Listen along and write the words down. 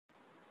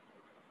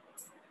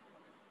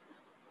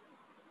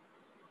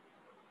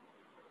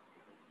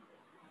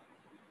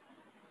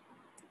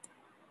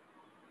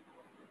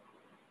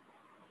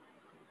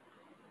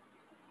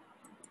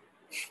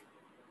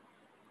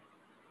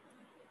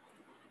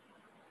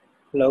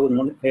Hello, good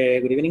morning.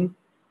 Good evening.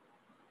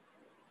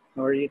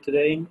 How are you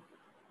today?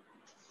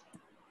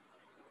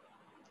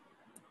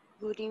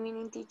 Good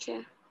evening,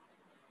 teacher.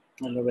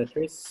 Hello,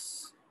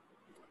 Beatrice.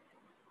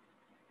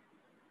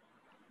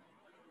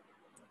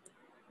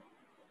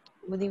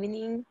 Good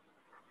evening.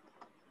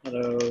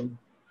 Hello.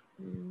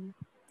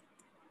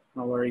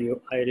 How are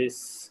you,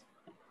 Iris?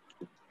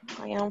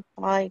 I am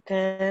fine.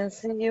 Can I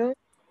see you?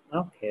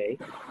 Okay.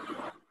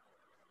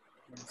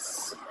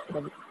 Yes.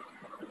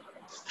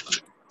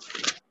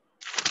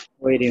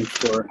 Waiting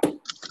for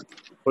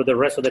the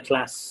rest of the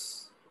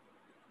class.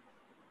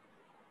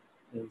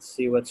 Let's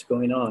see what's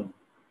going on.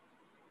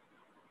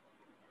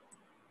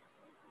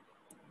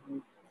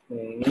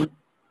 Okay.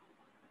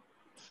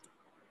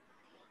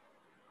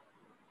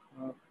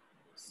 Let's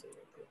see,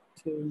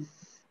 two.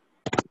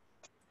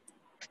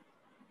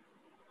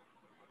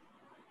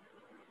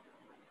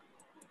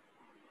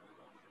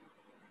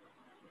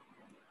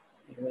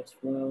 Here as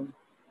well.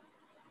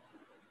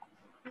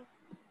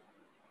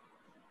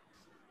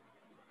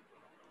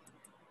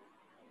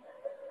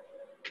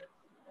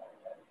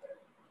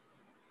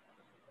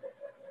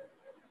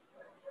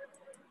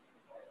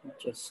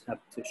 Just have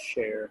to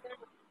share.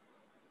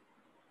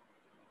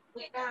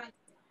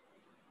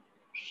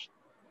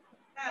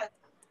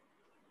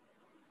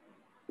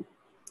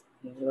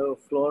 Hello,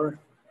 Flor.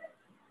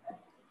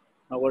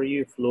 How are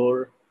you,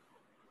 Flor?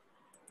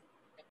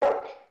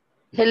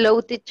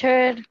 Hello,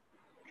 teacher.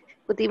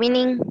 Good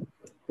evening.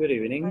 Good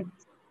evening.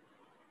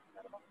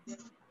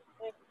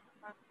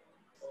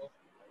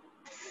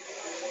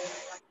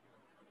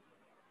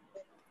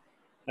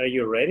 Are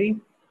you ready?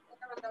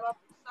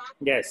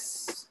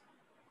 Yes.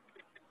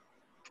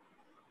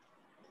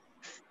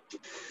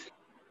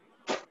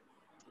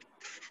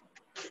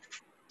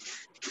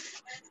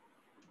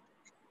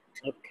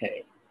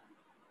 Okay.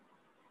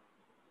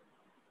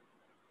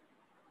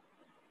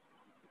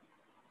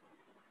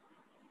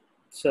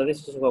 So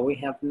this is what we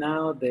have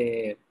now,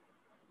 the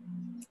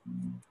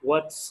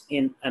what's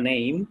in a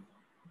name.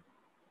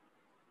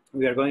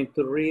 We are going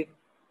to read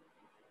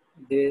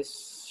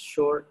this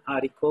short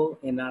article,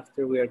 and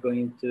after we are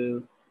going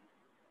to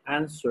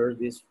answer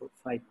these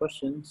 5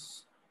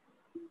 questions.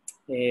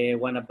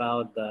 One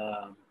about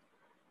the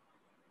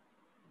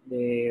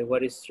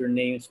what is your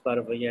name is part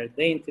of your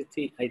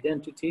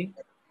identity.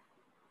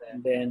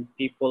 And then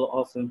people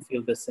often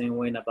feel the same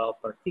way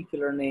about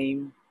particular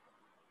name.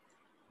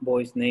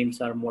 Boys' names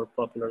are more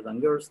popular than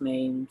girls'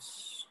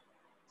 names.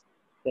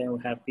 Then we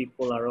have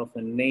people are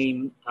often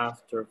named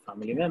after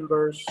family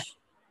members.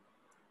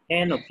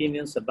 And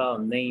opinions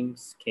about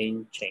names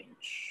can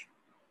change.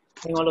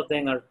 And all of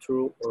them are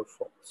true or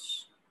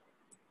false.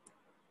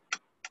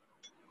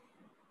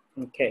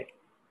 Okay.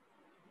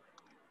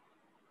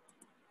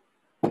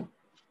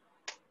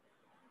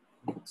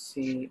 Let's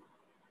see.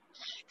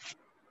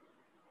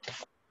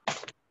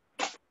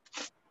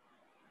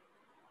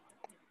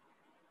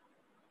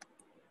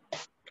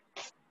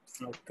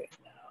 Okay,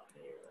 now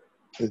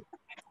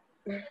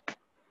here.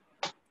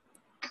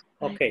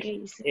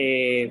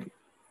 Okay,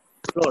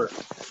 Flor,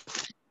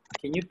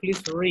 can you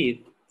please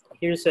read?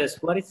 Here it says,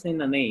 what is in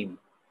a name?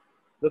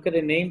 Look at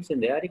the names in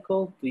the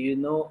article. Do you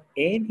know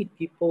any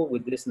people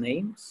with these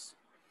names?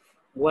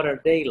 What are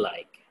they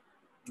like?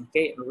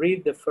 Okay,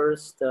 read the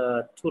first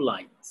 2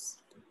 lines.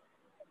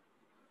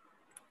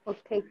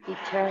 Okay,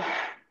 teacher.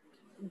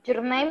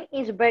 Your name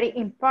is very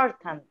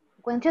important.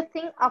 When you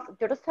think of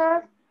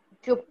yourself,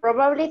 you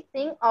probably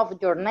think of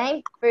your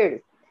name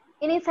first.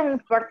 It is an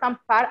important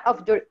part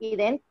of your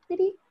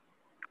identity.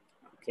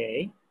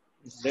 Okay,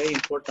 it's a very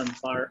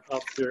important part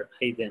of your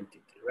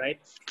identity, right?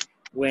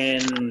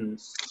 When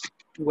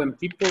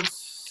people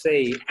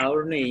say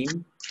our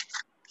name,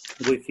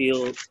 we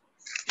feel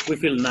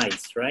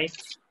nice, right?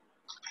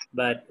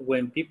 But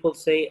when people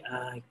say,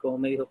 ¿cómo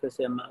me dijo que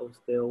se llama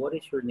usted? What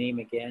is your name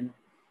again?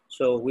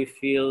 So we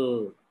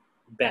feel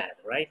bad,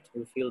 right?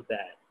 We feel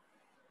bad.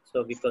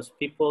 So because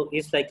people,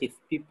 it's like if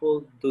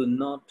people do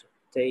not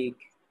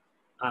take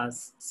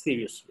us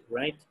seriously,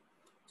 right?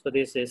 So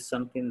this is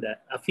something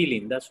that, a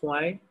feeling. That's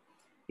why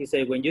he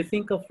said, when you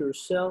think of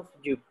yourself,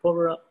 you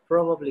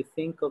probably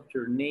think of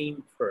your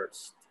name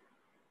first.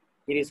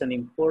 It is an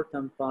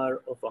important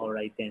part of our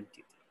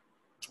identity.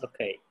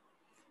 Okay.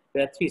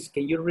 Beatrice,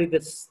 can you read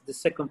the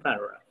second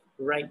paragraph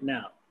right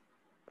now?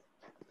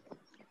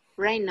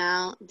 Right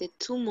now, the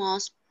 2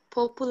 most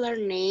popular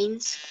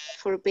names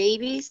for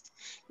babies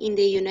in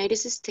the United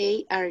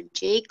States are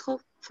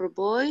Jacob for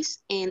boys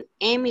and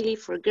Emily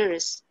for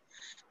girls.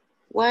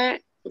 Why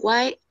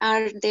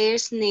are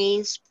these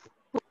names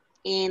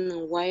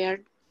and why are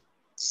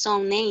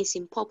some names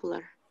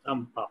unpopular?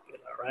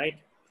 Unpopular, right?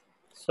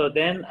 So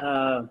then,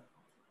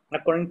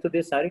 according to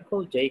this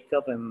article,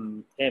 Jacob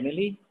and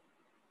Emily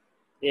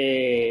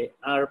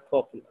are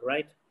popular,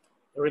 right?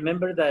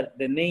 Remember that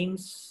the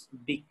names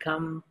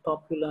become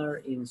popular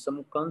in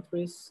some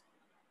countries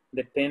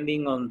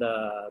depending on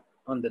the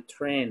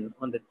trend,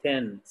 on the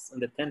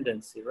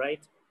tendency,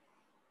 right?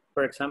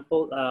 For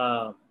example,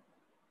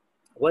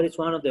 what is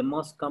one of the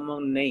most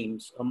common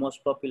names or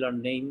most popular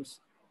names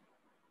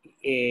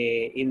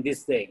in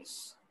these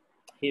days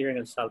here in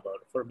El Salvador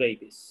for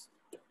babies?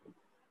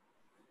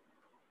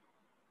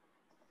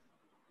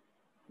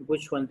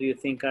 Which one do you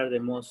think are the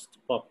most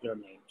popular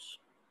names?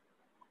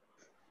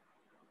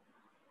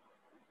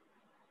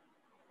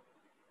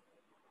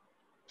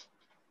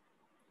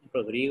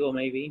 Rodrigo,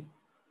 maybe,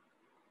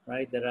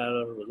 right? There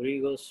are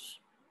Rodrigos.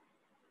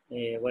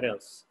 What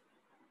else?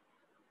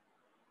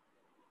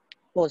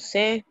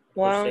 Jose,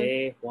 Juan.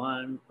 Jose,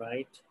 Juan,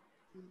 right?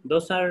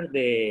 Those are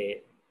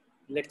the,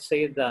 let's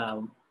say,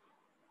 the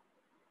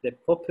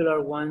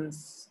popular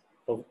ones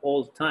of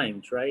all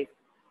times, right?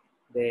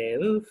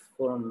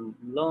 From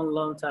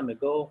long time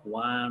ago,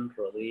 Juan,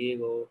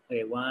 Rodrigo,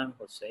 Juan,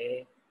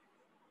 Jose,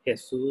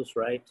 Jesus,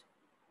 right?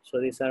 So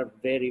these are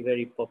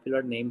very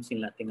popular names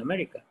in Latin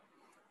America.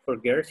 For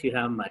girls, you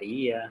have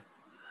Maria,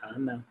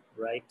 Hannah,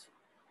 right?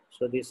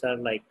 So these are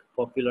like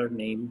popular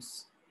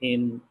names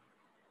in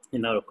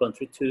our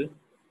country too,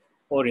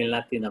 or in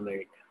Latin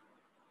America.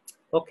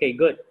 Okay,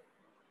 good.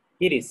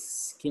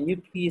 Iris, can you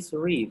please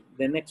read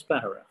the next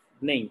paragraph?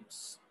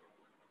 Names.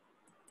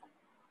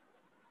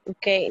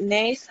 Okay,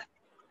 names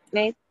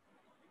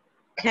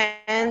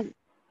can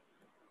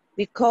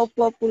become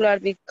popular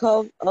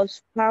because of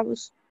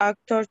famous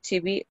actor,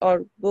 TV,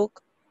 or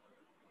book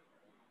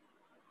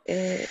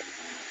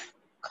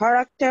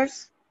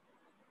characters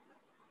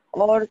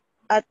or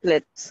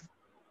athletes.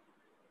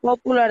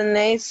 Popular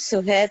names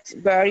suggest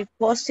very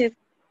positive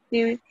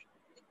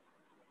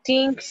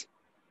things.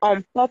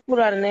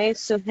 Unpopular names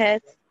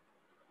suggest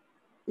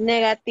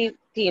negative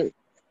things.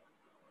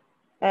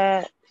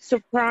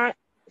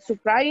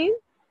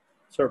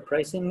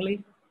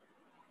 Surprisingly,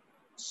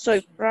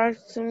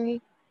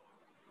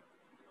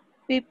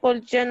 people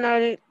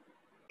generally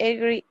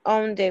agree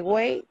on the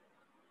way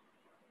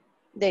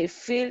they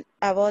feel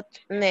about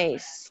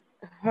names.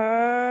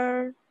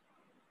 Here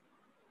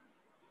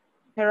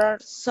are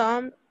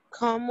some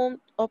common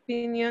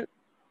opinions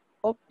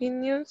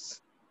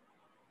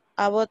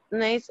about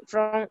names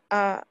from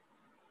a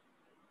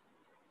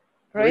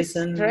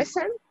recent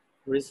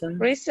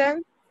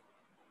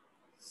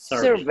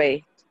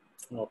survey.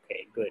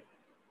 Okay, good.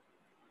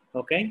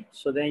 Okay,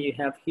 so then you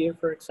have here,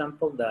 for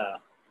example,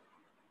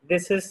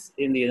 this is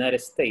in the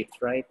United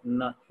States, right?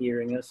 Not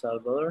here in El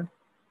Salvador.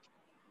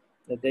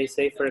 That they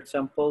say, for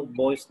example,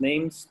 boys'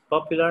 names,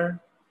 popular,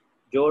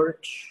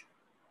 George,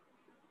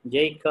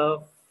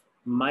 Jacob,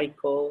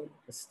 Michael,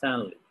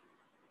 Stanley,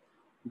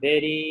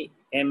 Betty,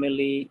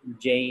 Emily,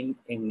 Jane,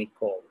 and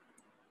Nicole.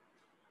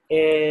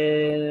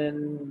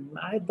 And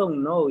I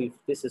don't know if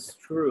this is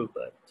true,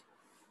 but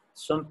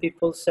some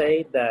people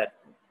say that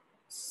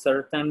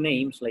certain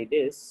names like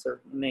this,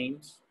 certain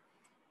names,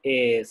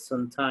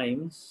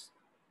 sometimes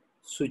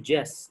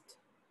suggest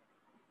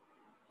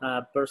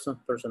a person's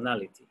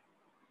personality.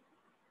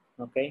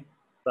 Okay,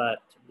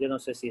 but yo no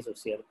sé si eso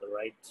es cierto,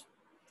 right?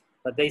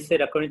 But they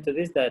said, according to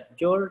this, that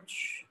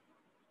George,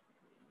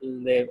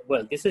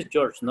 well, this is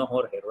George, not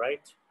Jorge,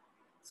 right?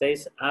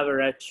 Says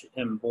average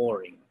and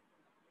boring.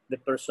 The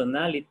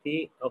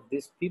personality of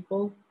these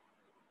people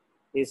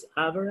is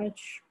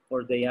average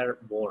or they are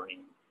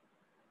boring.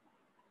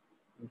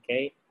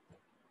 Okay,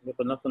 yo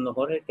conozco unos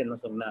Jorge que no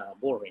son nada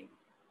boring.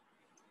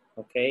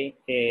 Okay,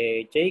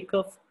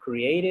 Jacob,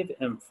 creative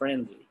and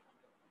friendly.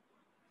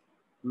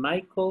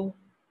 Michael,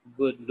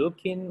 good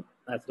looking,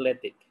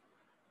 athletic.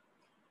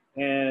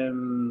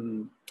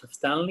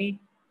 Stanley,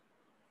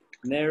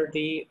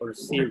 nerdy or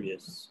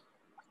serious.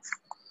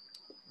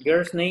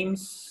 Girls'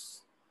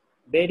 names,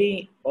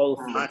 Betty,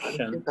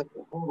 old-fashioned.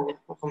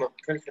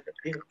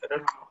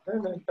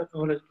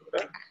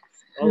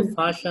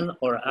 Old-fashioned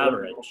or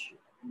average.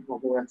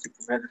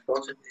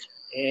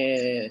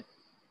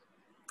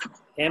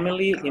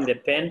 Emily,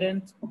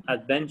 independent,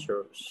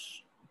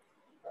 adventurous.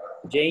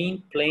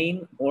 Jane,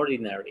 plain,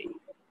 ordinary.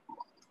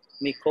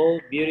 Nicole,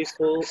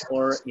 beautiful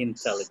or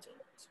intelligent.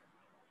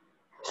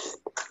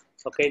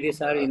 Okay,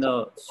 these are,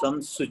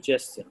 some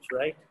suggestions,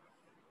 right?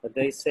 But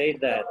they say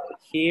that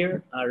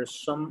here are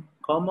some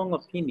common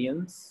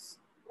opinions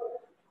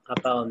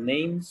about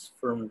names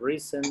from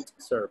recent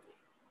survey.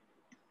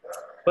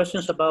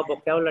 Questions about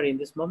vocabulary in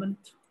this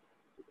moment?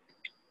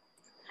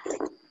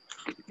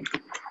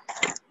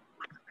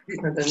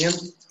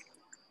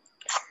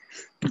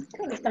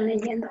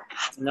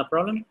 No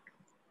problem.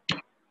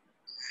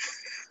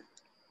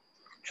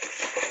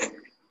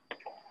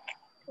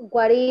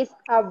 What is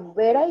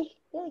average?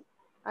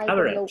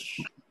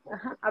 Average.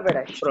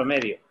 Average.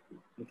 Promedio.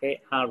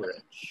 Okay,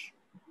 average.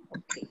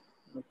 Okay.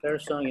 A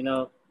person,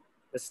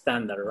 the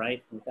standard,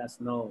 right? It has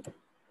not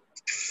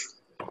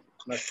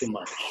too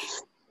much.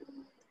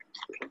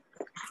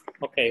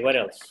 Okay, what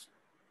else?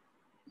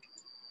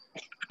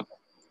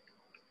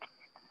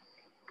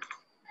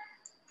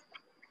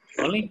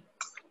 Only?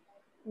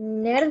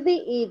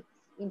 Nerdy is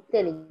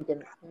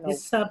intelligent. No.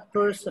 It's a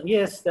person,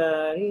 yes,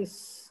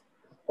 he's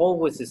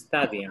always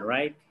studying,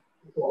 right?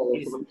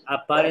 He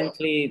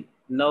apparently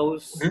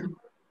knows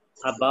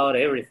about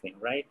everything,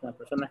 right? Las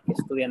personas que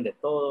estudian de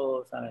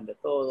todo, saben de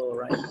todo,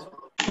 right?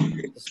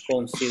 It's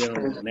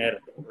considered nerd,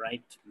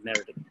 right?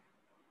 Nerdy.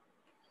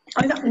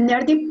 Oiga,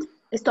 nerdy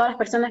es todas las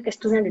personas que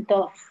estudian de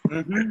todo.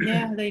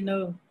 Yeah, they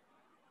know.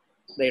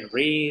 They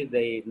read,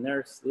 they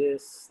nurse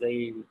this,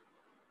 they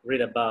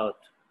read about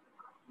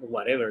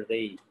whatever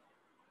they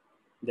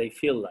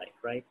feel like,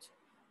 right?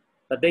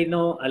 But they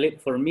know a little.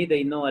 For me,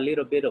 they know a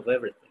little bit of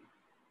everything,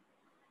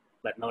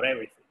 but not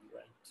everything,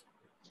 right?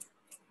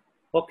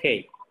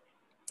 Okay.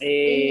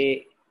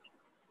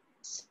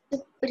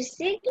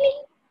 Surprisingly,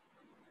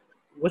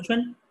 Which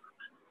one?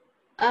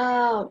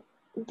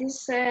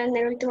 this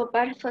narrative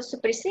part for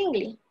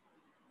surprisingly.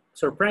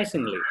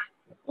 Surprisingly.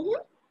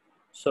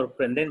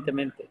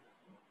 Sorprendentemente.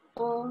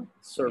 Oh,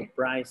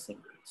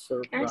 Surprisingly.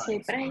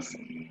 surprising.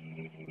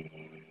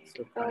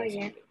 Surprisingly. Oh,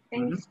 yeah.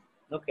 Thanks.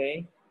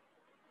 Okay.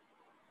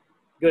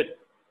 Good.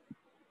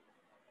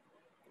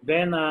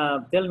 Then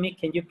tell me,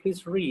 can you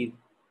please read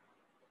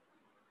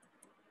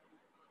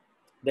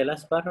the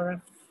last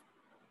paragraph?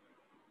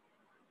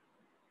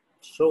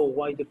 So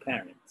why the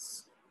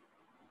parents?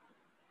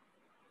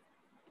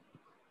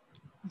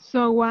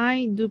 So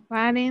why do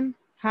parents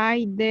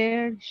hide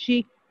their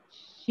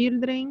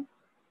children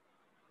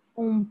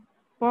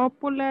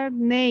unpopular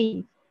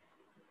names?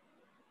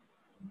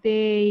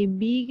 The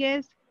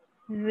biggest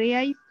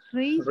Reason.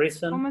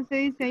 ¿cómo se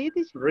dice ahí?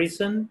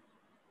 Reason.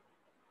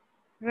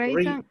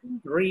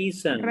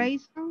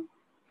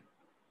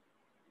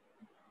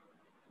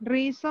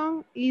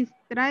 Reason is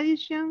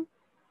tradition.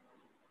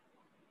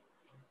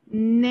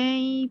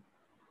 Name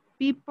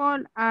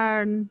people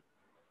are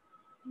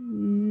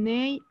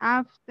named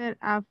after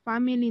a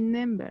family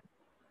member.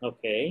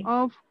 Okay.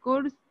 Of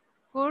course,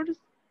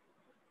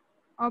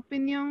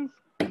 opinions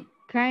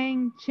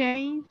can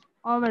change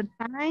over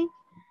time,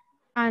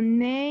 and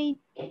name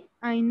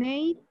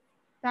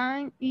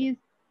time is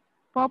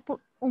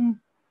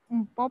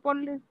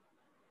unpopular.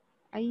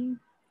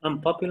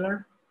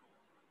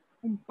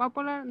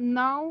 Unpopular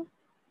now.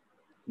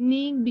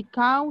 Name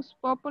becomes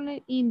popular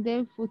in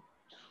the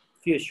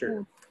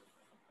future.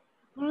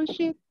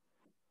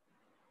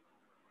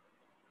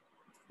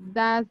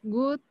 That's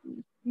good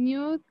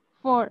news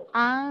for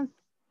us,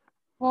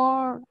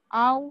 for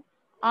our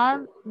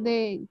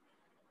the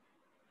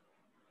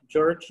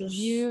Georges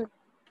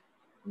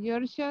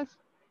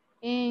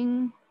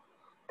and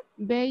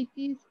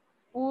Beatties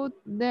out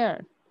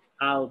there.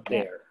 Out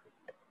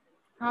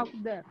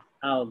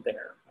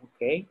there.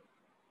 Okay.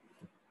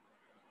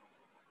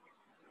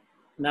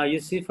 Now you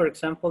see, for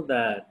example,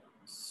 that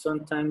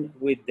sometimes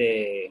with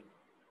the,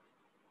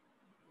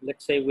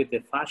 let's say with the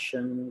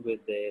fashion,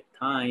 with the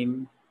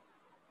time,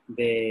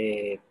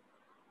 the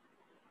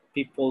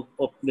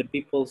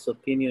people's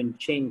opinion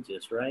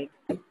changes, right?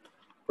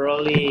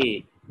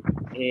 Probably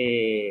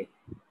a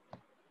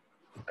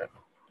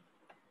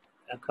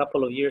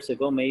couple of years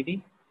ago,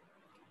 maybe,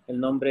 el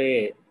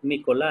nombre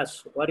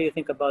Nicolás. What do you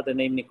think about the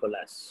name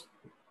Nicolás?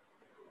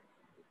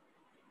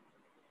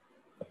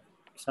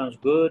 Sounds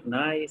good,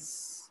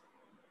 nice.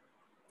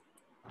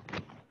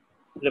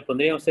 ¿Le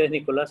pondrían ustedes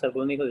Nicolás a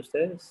algún hijo de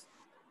ustedes?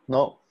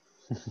 No.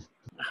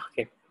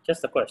 Okay,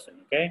 just a question,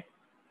 okay?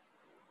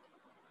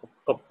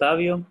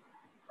 Octavio?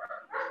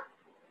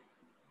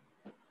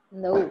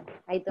 No,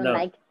 I don't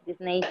like this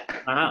name.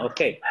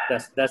 Okay,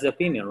 that's the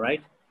opinion,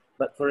 right?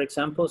 But for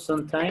example,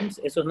 sometimes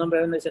esos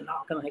nombres uno dice,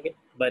 no, que no sé qué.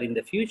 But in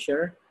the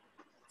future,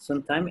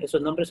 sometimes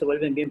esos nombres se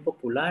vuelven bien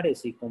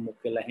populares y como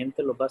que la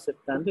gente los va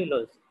aceptando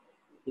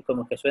y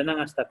como que suenan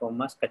hasta con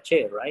más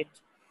caché, right?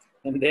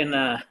 And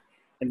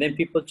then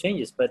people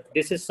changes. But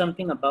this is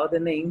something about the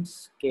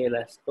names que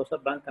las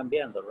cosas van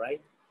cambiando,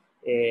 right?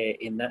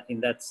 In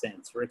that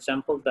sense. For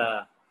example,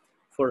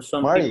 for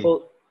some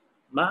people,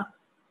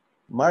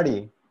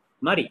 Mari.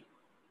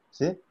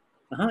 ¿Sí?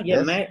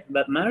 Yeah, yes.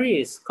 but Mary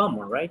is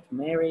common, right?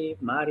 Mary,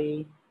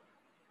 Mari,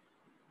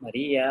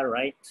 Maria,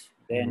 right?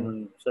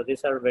 Then, so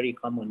these are very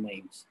common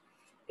names.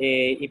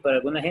 Y para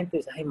alguna gente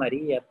es, ay,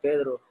 María,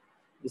 Pedro,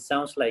 it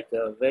sounds like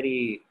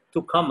very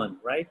too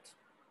common, right?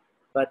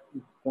 But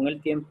con el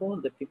tiempo,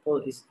 the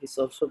people is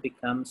also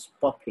becomes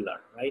popular,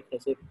 right?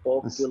 Es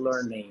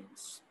popular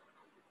names.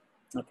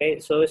 Okay,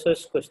 so eso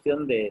es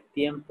cuestión de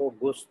tiempo,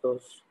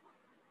 gustos.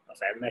 O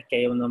sea, no es que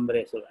haya un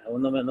nombre, a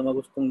uno no me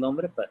gusta un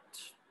nombre, but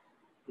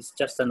it's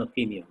just an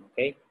opinion,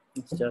 okay?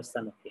 It's just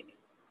an opinion.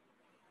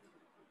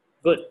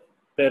 Good.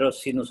 Pero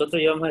si nosotros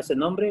llevamos ese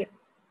nombre,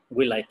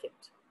 we like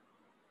it,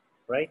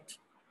 right?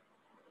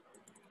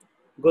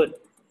 Good.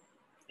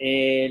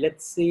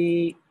 Let's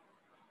see.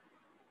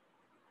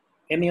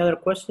 Any other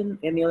question?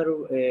 Any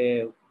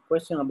other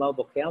question about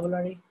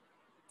vocabulary?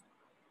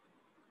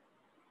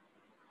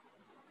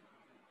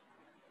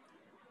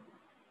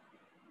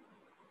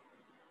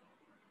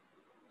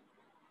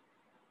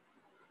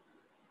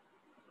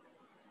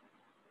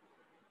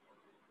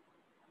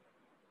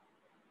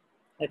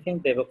 I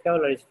think the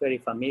vocabulary is very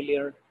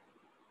familiar.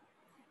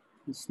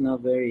 It's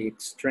not very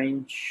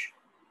strange.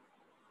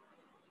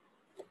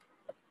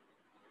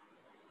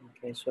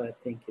 Okay, so I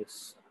think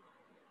it's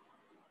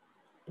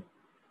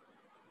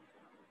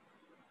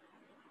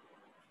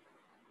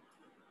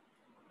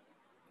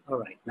all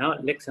right. Now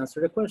let's answer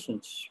the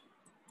questions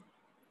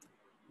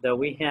that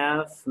we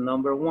have.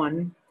 Number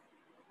one,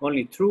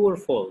 Only true or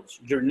false?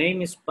 Your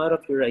name is part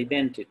of your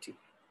identity.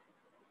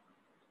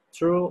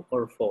 True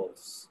or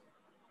false?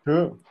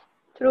 True.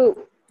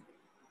 True.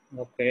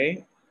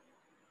 Okay.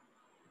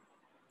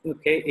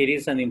 Okay, it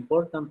is an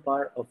important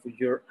part of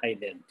your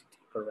identity.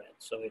 Correct.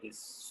 So it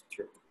is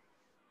true.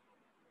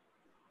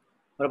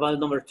 What about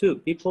number 2?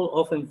 People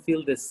often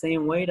feel the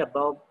same way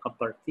about a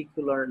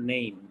particular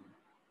name.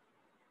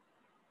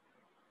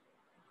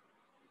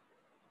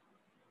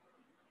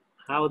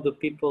 How do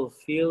people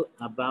feel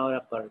about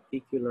a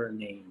particular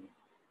name?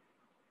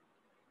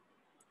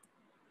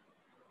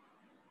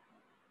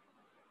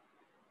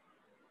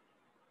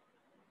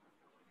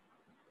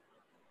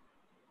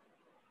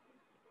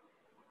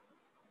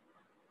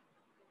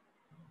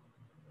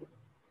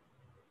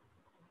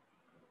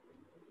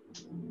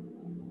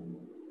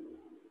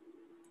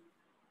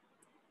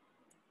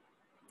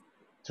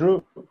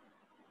 True.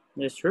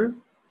 It's true?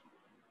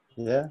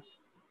 Yeah.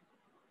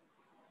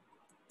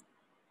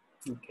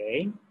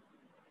 Okay.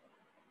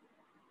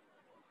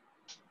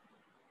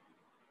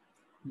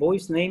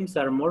 Boys' names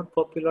are more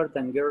popular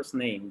than girls'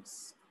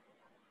 names.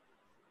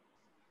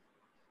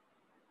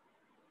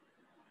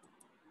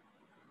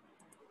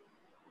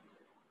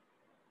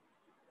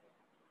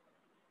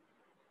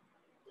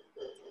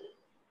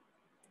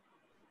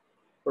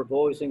 For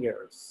boys and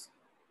girls.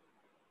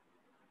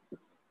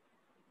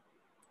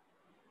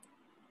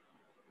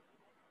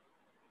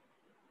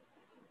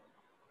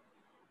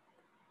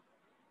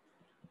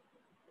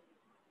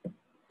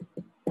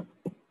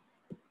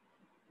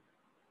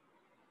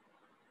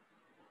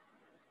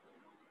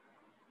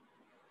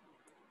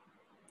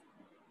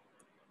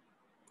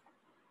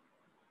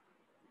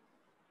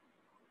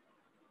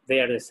 They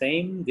are the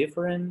same,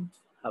 different,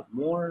 have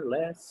more,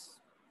 less.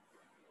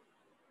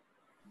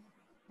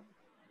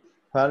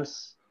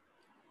 False.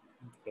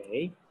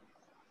 Okay.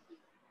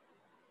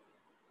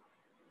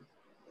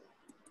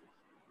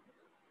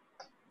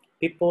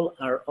 People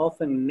are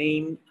often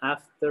named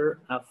after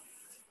a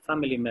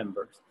family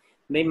members.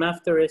 Name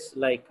after is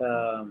like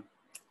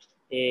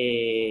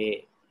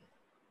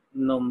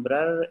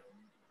nombrar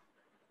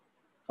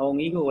a un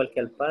hijo igual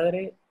que al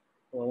padre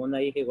o a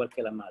una hija igual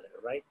que la madre,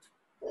 right?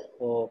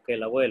 O que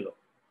el abuelo.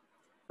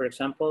 For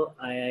example,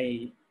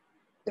 I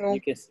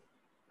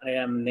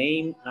am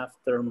named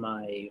after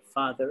my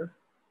father.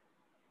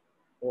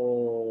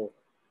 Or,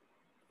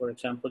 for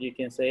example, you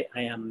can say,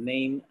 I am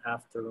named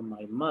after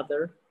my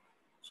mother.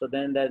 So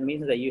then that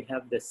means that you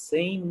have the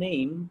same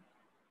name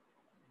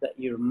that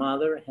your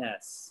mother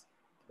has,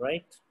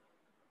 right?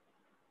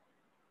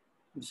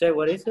 You say,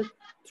 what is it?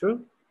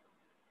 True?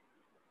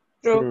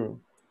 True.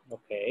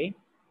 Okay.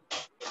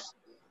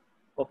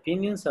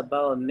 Opinions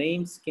about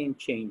names can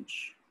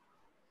change.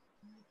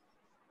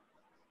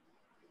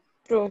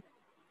 True.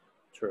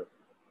 True.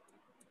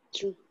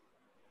 True.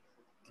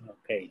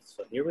 Okay,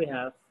 so here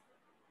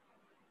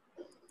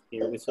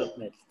we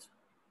submit.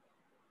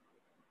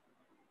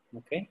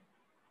 Okay.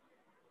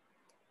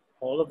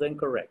 All of them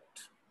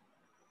correct.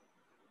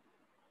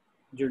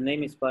 Your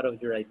name is part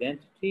of your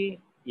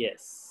identity?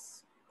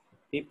 Yes.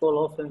 People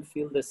often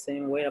feel the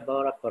same way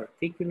about a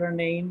particular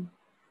name?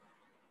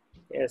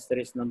 Yes, there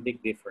is no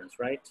big difference,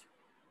 right?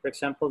 For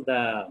example,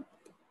 the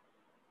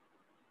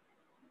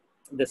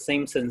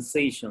same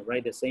sensation,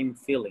 right? The same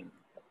feeling.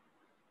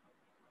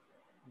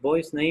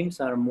 Boys' names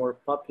are more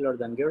popular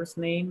than girls'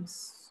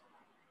 names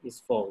is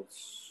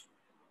false.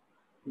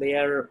 They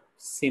are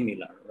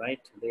similar, right?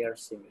 They are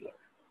similar.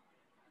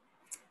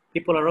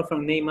 People are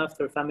often named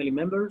after family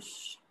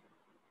members.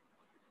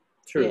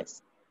 True,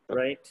 yes.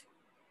 Right?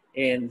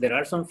 And there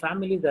are some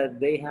families that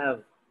they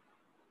have,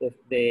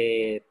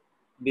 the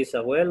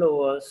bisabuelo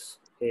was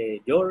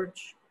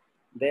George,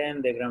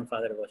 then the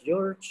grandfather was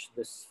George,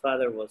 the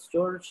father was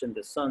George, and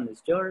the son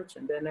is George,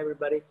 and then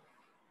everybody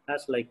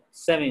has like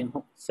seven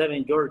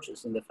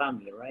Georges in the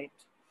family, right?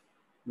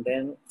 And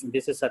then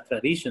this is a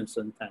tradition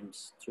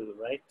sometimes too,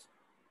 right?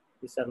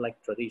 These are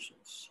like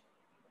traditions.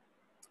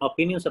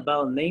 Opinions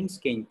about names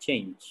can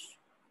change.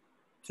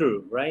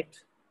 True, right?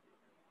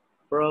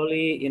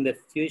 Probably in the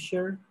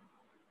future,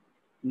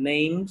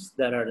 names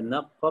that are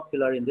not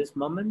popular in this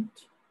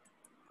moment,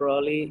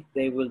 probably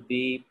they will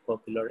be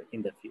popular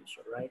in the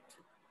future, right?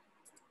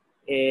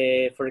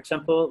 For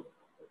example,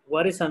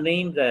 what is a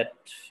name that,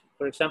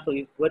 for example,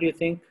 what do you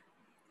think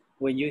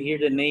when you hear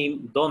the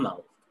name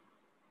Donald?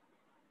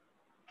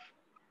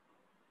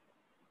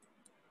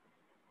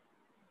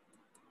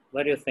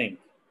 What do you think?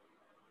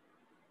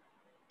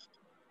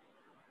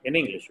 In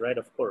English, right?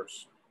 Of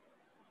course.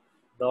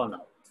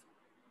 Donald.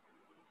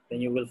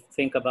 Then you will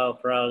think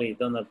about probably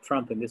Donald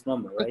Trump in this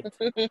moment, right?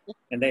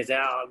 And they say,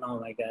 oh, no,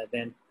 my God,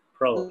 then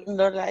probably.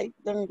 Don't like.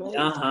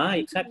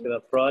 Exactly.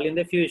 But probably in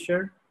the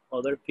future,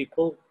 other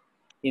people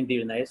in the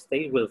United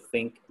States will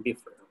think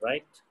different,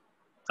 right?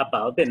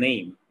 About the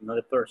name, not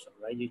the person,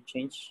 right? You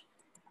change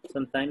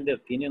sometimes the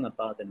opinion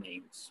about the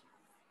names.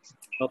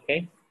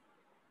 Okay.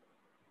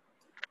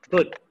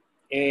 Good.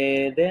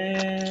 Then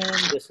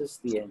this is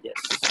the end,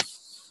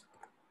 yes.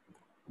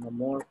 No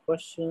more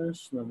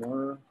questions, no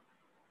more.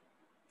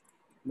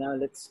 Now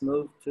let's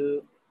move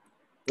to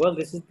Well,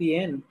 this is the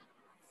end.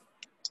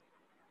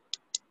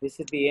 This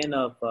is the end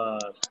of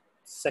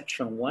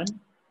section 1.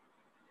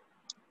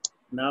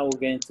 Now we're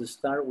going to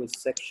start with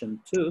section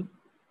 2.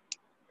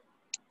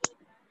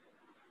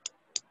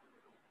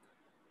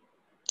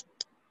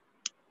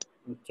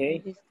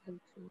 Okay.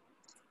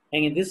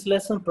 And in this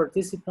lesson,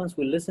 participants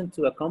will listen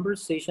to a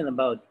conversation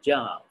about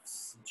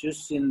jobs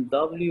using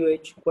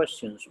WH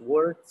questions,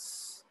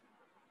 words,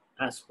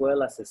 as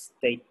well as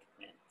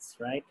statements,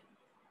 right?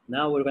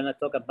 Now we're going to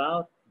talk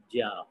about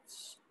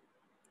jobs.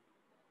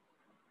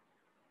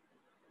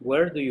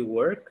 Where do you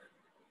work?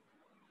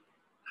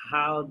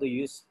 How do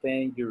you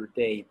spend your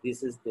day?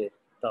 This is the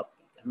topic,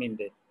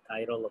 the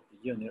title of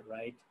the unit,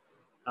 right?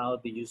 How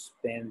do you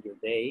spend your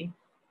day?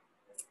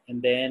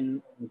 And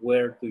then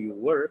where do you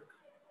work?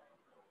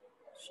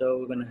 So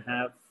we're gonna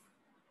have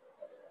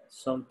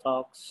some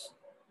talks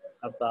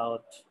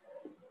about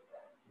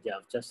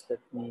jobs. Just let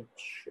me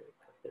check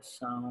the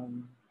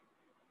sound.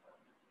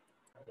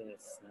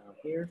 Yes, now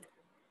here.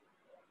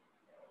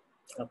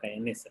 Okay,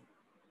 and listen.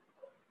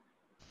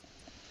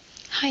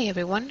 Hi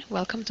everyone,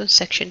 welcome to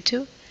section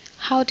 2.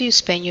 How do you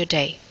spend your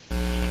day?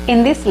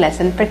 In this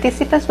lesson,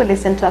 participants will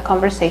listen to a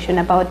conversation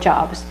about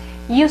jobs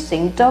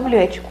using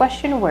WH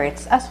question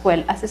words as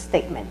well as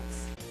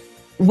statements.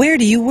 Where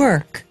do you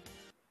work?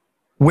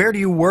 Where do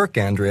you work,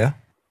 Andrea?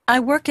 I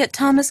work at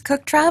Thomas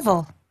Cook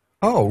Travel.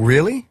 Oh,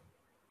 really?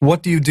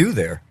 What do you do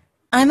there?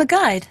 I'm a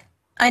guide.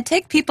 I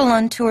take people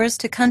on tours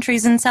to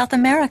countries in South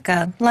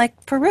America,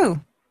 like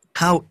Peru.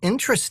 How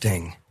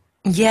interesting.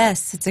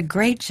 Yes, it's a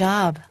great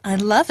job. I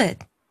love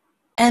it.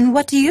 And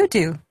what do you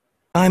do?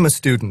 I'm a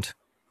student,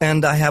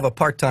 and I have a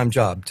part-time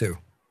job, too.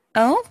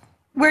 Oh?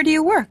 Where do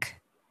you work?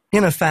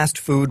 In a fast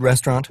food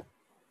restaurant.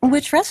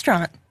 Which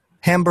restaurant?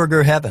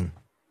 Hamburger Heaven.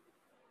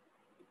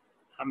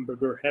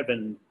 Hamburger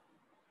Heaven.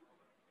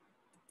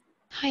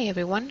 Hi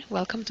everyone,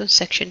 welcome to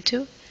section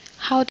 2.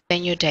 How do you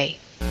spend your day?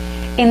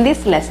 In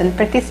this lesson,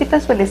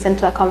 participants will listen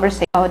to a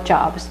conversation about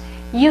jobs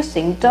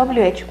using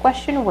WH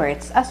question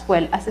words as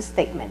well as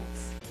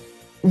statements.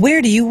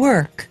 Where do you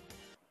work?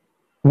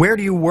 Where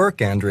do you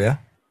work, Andrea?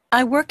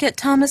 I work at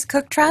Thomas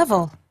Cook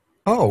Travel.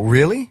 Oh,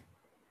 really?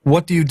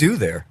 What do you do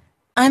there?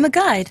 I'm a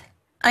guide.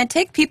 I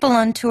take people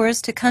on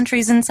tours to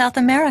countries in South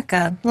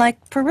America,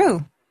 like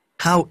Peru.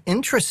 How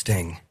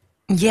interesting.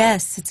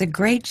 Yes, it's a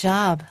great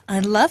job. I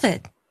love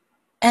it.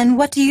 And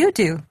what do you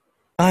do?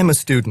 I'm a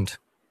student,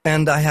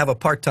 and I have a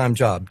part-time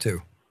job,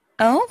 too.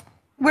 Oh?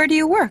 Where do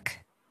you work?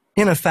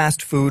 In a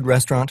fast food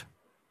restaurant.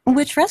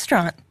 Which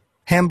restaurant?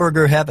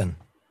 Hamburger Heaven.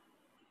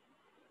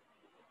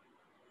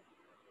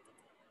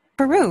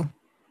 Peru.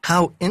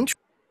 How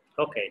interesting.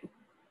 Okay.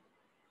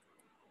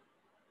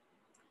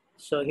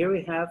 So here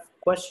we have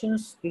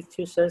questions. It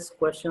just says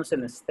questions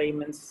and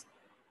statements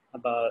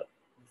about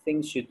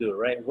things you do,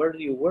 right? Where do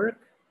you work?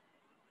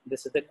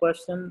 This is the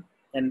question.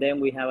 And then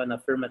we have an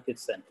affirmative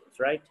sentence,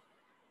 right?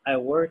 I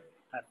work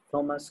at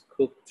Thomas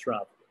Cook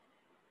Travel.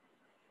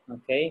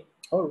 Okay.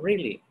 Oh,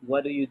 really?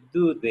 What do you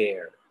do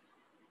there?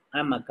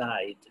 I'm a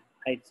guide.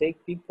 I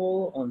take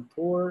people on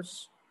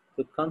tours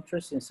to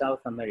countries in South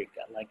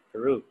America, like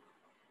Peru.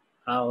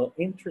 How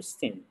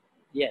interesting.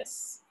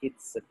 Yes,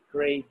 it's a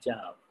great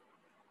job.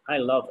 I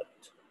love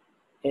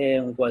it.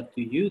 And what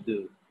do you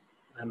do?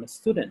 I'm a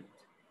student,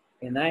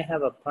 and I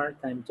have a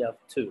part-time job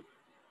too.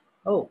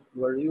 Oh,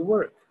 where do you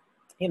work?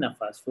 In a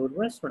fast food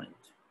restaurant.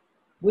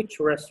 Which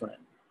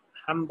restaurant?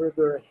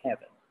 Hamburger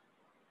Heaven.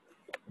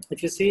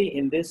 If you see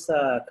in this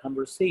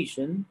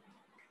conversation,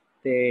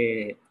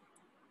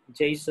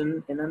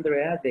 Jason and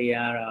Andrea, they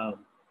are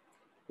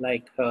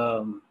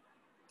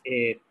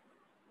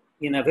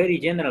in a very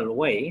general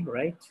way,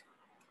 right?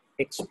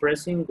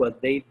 Expressing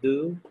what they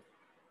do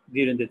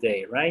during the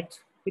day, right?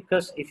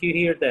 Because if you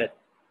hear that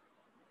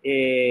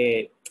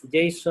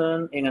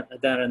Jason and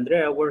that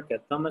Andrea work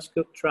at Thomas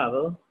Cook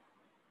Travel,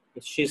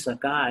 she's a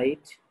guide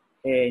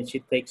and she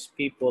takes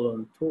people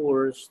on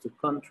tours to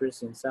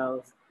countries in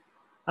South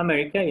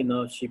America,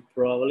 she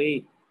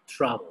probably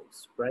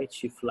travels, right?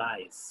 She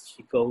flies,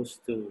 she goes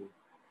to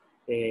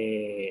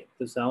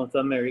South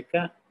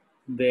America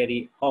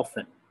very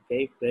often,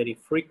 okay, very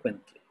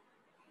frequently.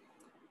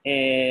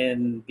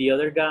 And the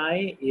other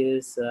guy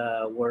is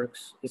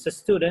a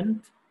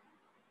student,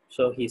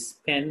 so he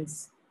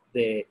spends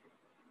the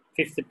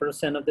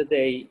 50% of the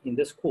day in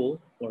the school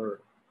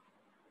or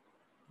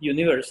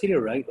university,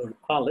 right, or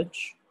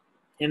college,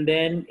 and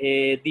then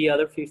the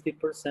other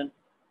 50%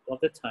 of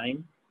the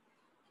time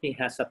he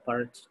has a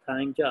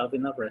part-time job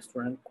in a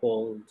restaurant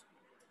called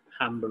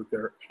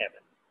Hamburger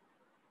Heaven.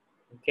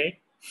 Okay?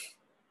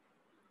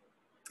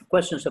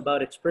 Questions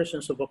about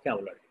expressions of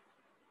vocabulary?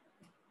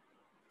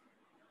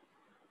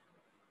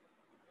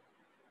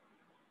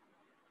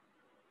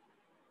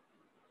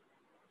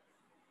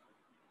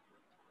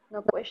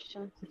 No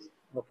questions.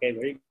 Okay,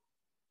 very good.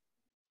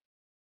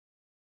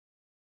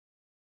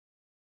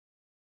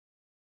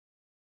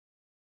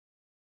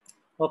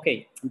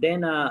 Okay,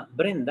 then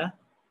Brenda,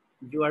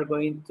 you are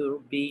going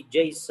to be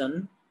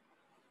Jason.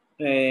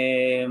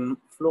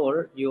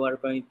 Flor, you are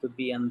going to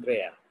be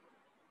Andrea.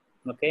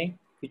 Okay,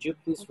 Could you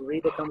please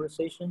read the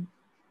conversation?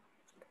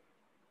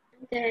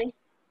 Okay.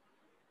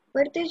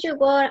 Where did you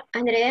go,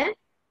 Andrea?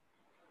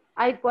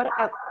 I work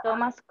at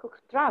Thomas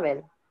Cook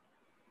Travel.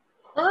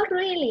 Oh,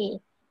 really?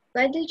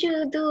 What did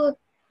you do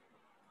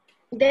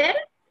there?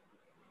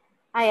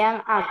 I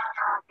am a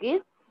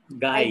guide.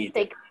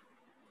 Guide.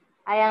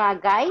 I am a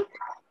guide.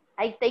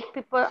 I take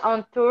people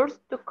on tours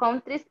to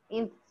countries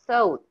in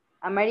South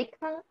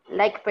America,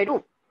 like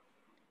Peru.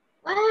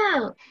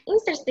 Wow,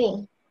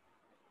 interesting.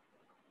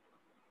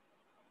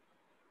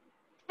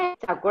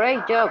 It's a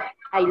great job.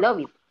 I love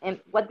it. And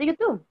what do you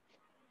do?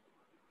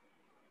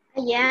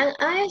 I am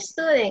a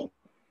student,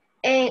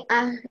 and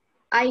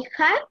I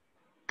have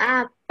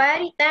a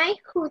part-time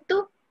job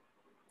too.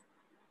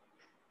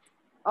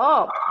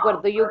 Oh,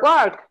 where do you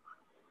work?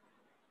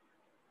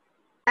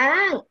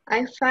 And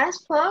I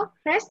fast food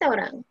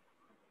restaurant.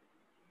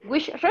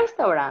 Which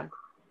restaurant?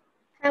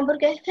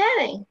 Hamburger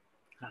Heaven.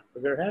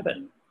 Hamburger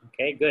Heaven.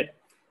 Okay, good.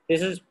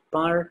 This is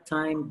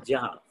part-time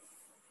job.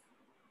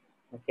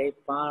 Okay,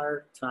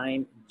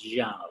 part-time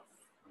job.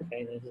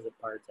 Okay, this is a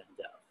part-time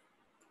job.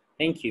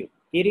 Thank you.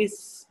 It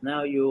is,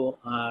 now you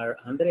are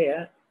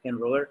Andrea, and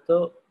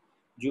Roberto,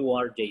 you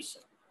are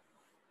Jason.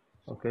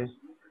 Okay.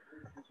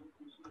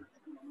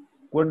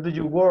 Where do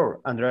you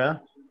work,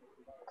 Andrea?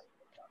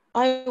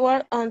 I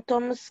work on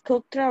Thomas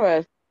Cook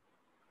Travel.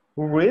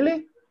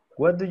 Really?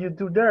 What do you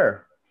do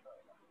there?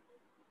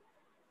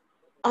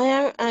 I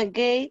am a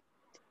guide.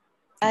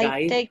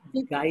 I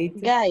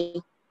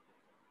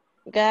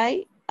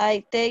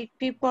take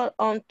people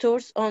on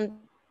tours on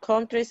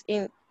countries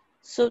in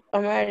South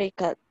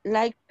America,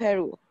 like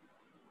Peru.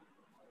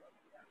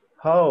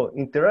 How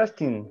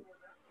interesting.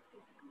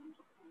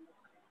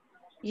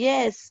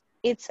 Yes,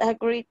 it's a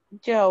great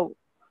job.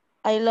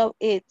 I love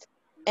it.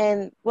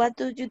 And what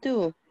do you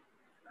do?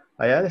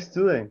 I am a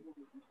student,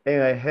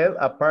 and I have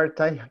a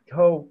part-time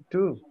job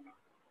too.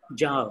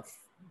 Job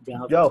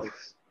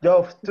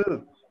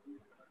too.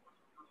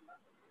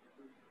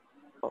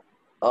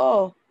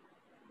 Oh,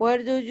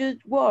 where do you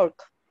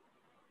work?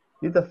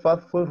 It's a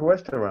fast food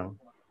restaurant.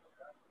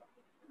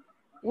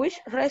 Which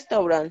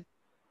restaurant?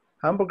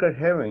 Hamburger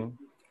Heaven.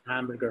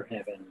 Hamburger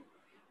Heaven.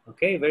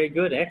 Okay, very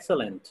good,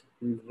 excellent.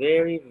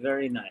 Very,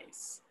 very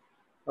nice.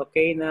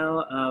 Okay,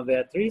 now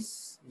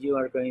Beatriz, you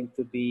are going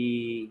to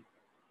be,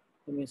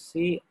 let me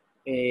see,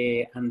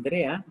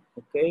 Andrea,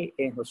 okay,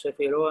 and Jose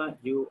Figueroa,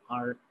 you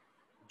are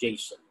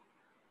Jason.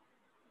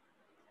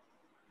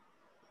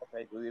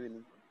 Okay, good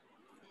evening.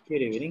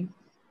 Good evening.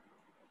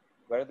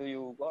 Where do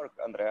you work,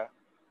 Andrea?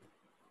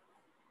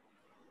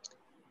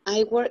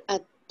 I work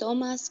at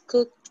Thomas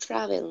Cook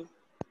Travel.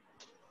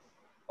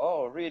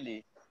 Oh,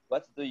 really?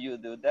 What do you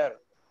do there?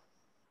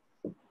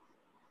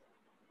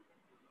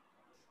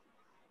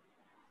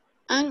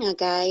 I'm a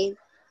guide.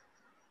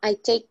 I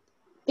take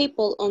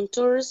people on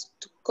tours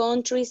to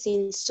countries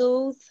in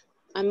South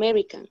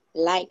America,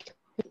 like.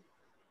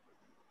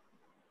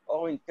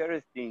 Oh,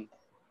 interesting.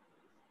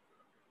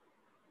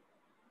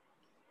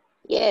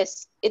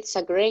 Yes, it's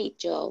a great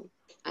job.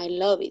 I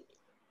love it.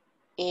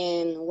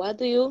 And what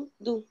do you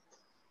do?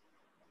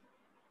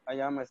 I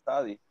am a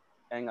study,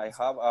 and I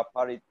have a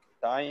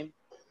part-time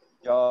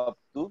job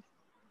too.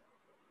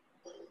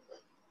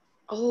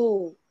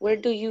 Oh, where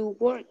do you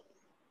work?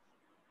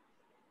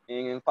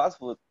 In a fast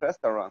food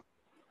restaurant.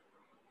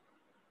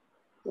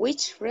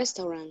 Which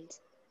restaurant?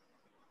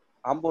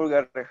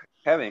 Hamburger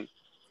Heaven.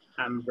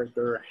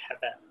 Hamburger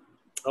Heaven.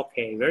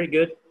 Okay, very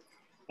good.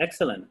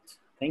 Excellent.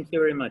 Thank you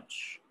very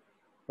much.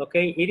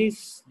 Okay, it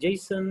is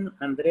Jason,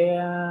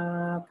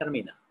 Andrea,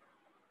 Carmina.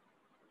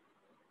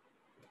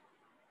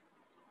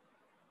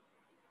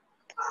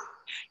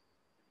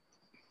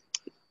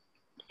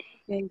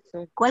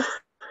 Jason.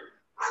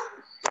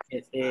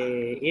 Yes,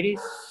 it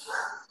is,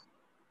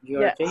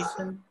 you are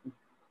Jason,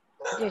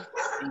 Yes.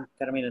 and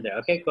Carmina there.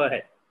 Okay, go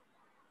ahead.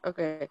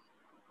 Okay.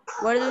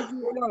 Where do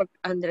you work,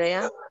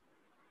 Andrea?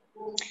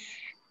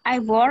 I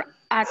work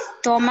at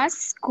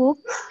Thomas Cook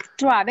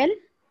Travel.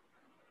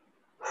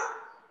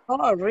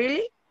 Oh,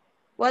 really?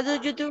 What do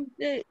you do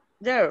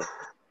there?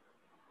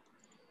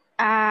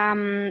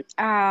 Guide.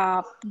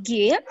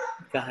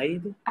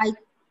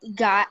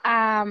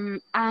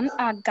 I'm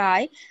a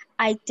guy.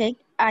 I take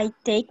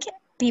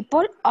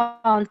people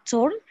on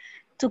tour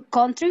to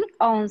countries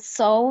on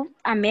South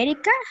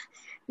America,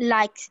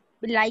 like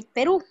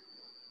Peru.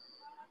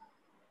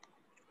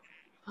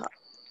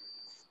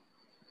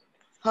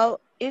 How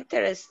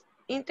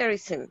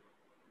interesting.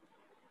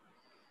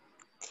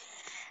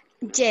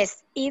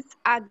 Yes, it's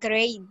a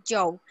great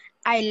job.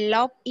 I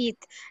love it.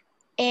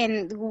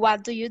 And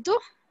what do you do?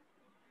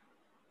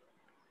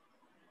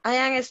 I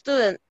am a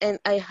student and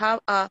I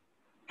have a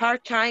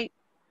part-time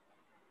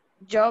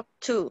job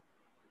too.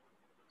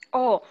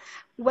 Oh,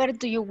 where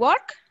do you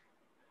work?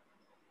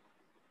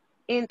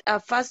 In a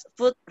fast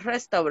food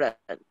restaurant.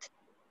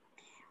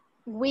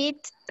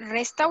 Which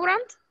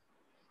restaurant?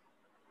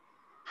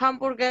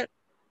 Hamburger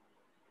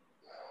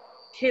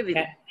Heaven.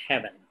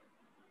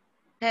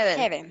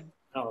 Heaven.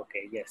 Oh,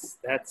 okay, yes,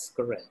 that's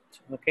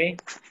correct. Okay,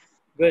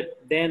 good.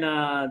 Then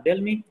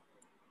Delmi.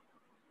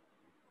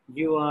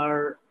 You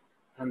are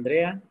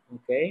Andrea,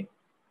 okay?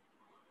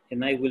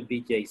 And I will be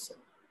Jason.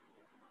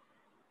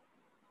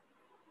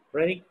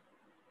 Ready?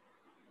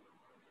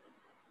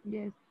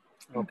 Yes.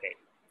 Okay.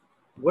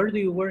 Where do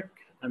you work,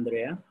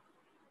 Andrea?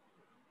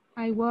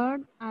 I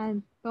work at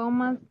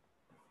Thomas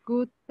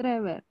Good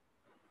Trevor.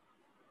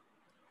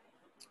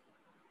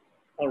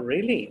 Oh,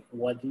 really?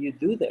 What do you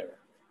do there?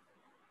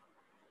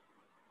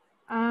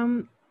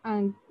 I'm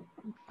a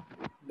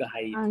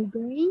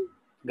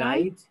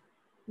Guide.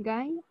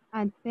 Guide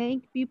and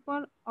take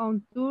people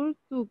on tours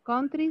to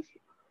countries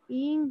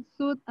in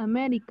South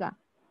America,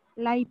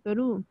 like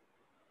Peru.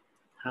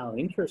 How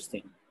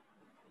interesting.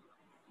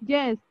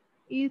 Yes,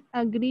 it's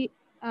a great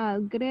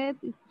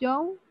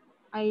job.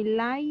 I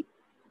love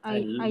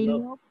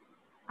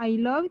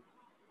it.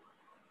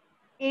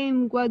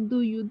 And what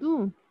do you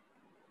do?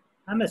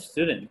 I'm a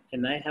student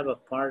and I have a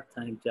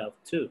part-time job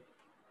too.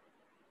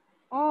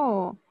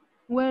 Oh,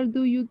 where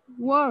do you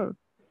work?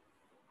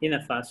 In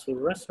a fast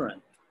food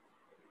restaurant.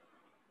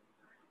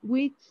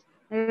 Which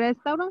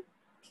restaurant?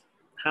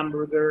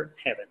 Hamburger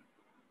Heaven.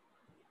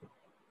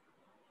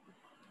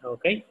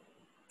 Okay,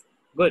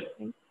 good.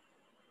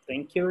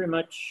 Thank you very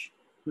much.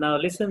 Now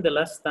listen the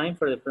last time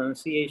for the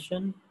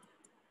pronunciation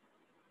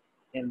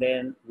and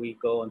then we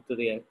go on to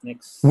the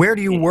next. Where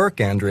do you work,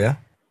 Andrea?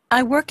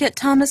 I work at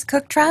Thomas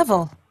Cook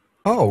Travel.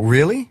 Oh,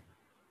 really?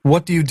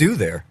 What do you do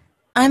there?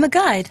 I'm a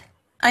guide.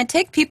 I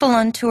take people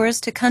on tours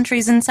to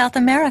countries in South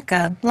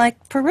America,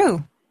 like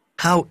Peru.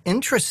 How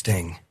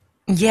interesting.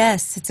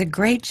 Yes, it's a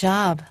great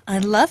job. I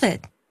love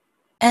it.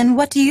 And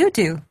what do you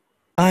do?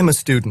 I'm a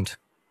student,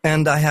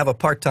 and I have a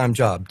part-time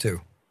job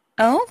too.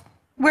 Oh?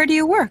 Where do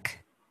you work?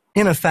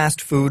 In a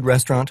fast food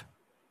restaurant.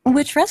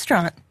 Which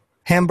restaurant?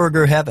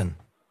 Hamburger Heaven.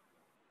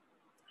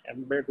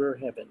 Hamburger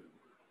Heaven.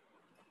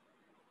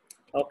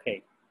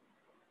 Okay.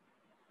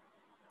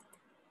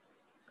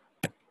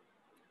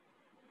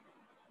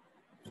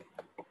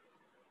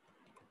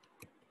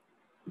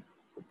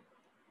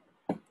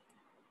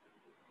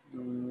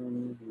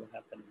 What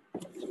happened?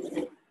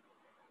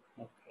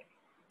 Okay.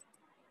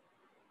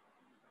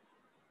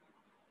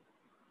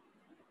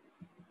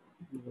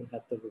 We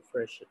have to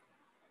refresh it.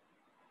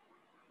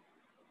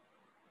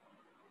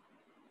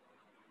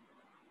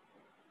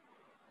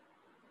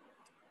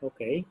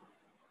 Okay.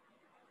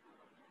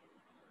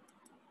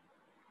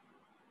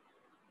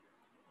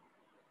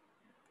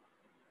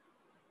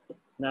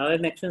 Now the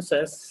next one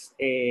says,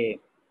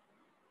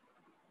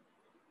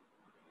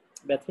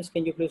 Beatrice,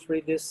 can you please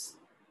read this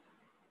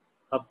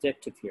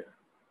objective here?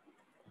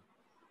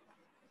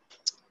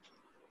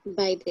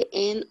 By the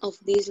end of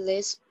this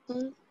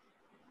lesson,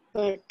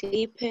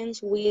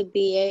 participants will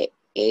be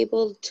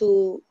able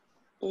to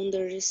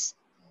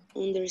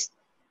understand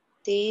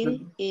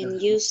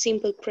and use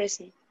simple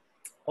present.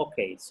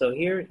 Okay, so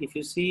here, if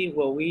you see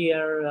what we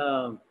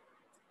are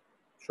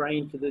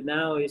trying to do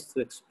now is to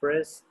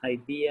express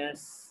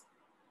ideas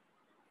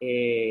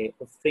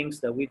of things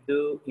that we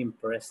do in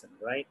present,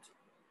 right?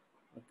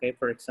 Okay,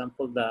 for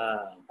example,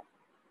 the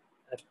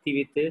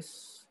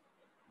activities,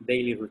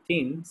 daily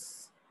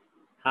routines,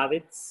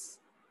 habits,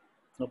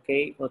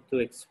 okay, or to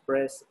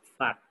express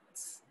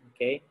facts,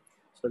 okay?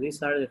 So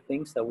these are the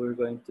things that we're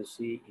going to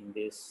see in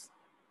this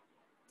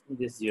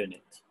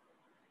unit.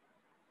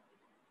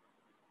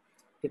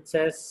 It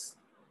says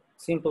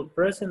simple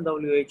present,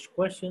 WH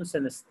questions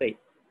and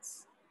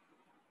statements.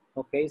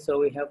 Okay, so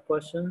we have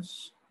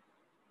questions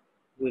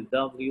with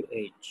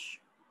WH.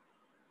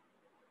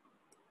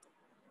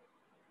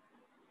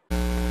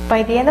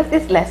 By the end of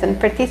this lesson,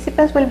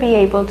 participants will be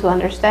able to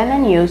understand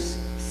and use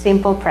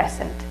simple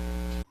present.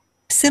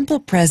 Simple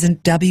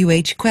present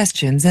WH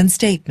questions and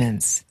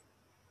statements.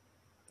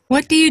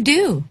 What do you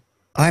do?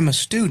 I'm a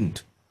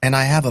student, and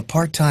I have a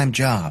part-time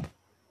job.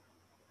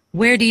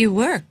 Where do you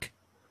work?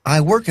 I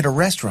work at a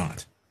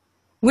restaurant.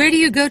 Where do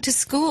you go to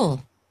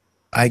school?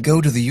 I go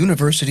to the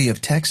University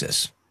of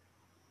Texas.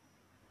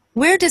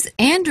 Where does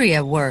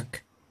Andrea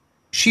work?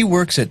 She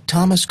works at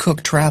Thomas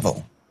Cook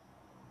Travel.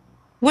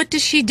 What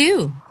does she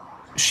do?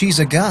 She's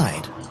a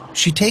guide.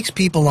 She takes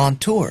people on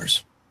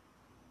tours.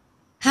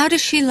 How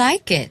does she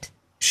like it?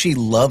 She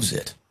loves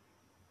it.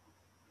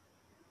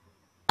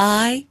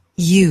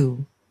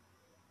 You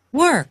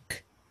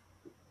work,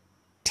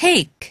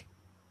 take,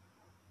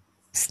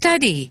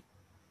 study,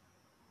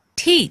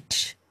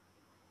 teach,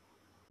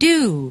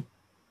 do,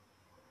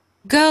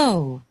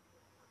 go,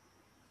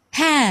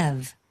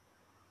 have.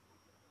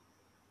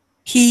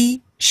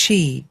 He,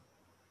 she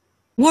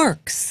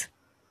works,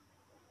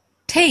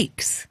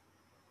 takes,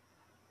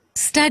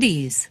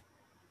 studies,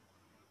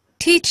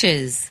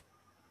 teaches,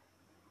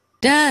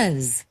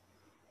 does,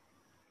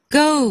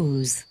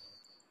 goes,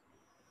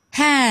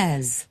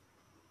 has.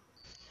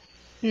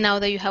 Now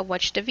that you have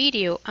watched the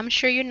video, I'm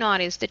sure you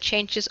noticed the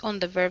changes on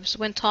the verbs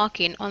when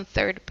talking on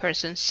third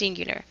person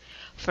singular.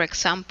 For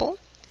example,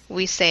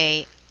 we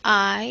say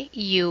I,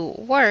 you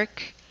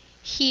work,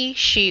 he,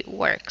 she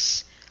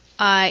works.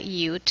 I,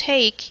 you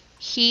take,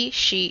 he,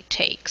 she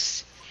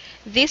takes.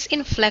 This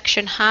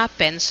inflection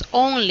happens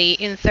only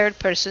in third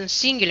person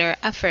singular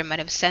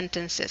affirmative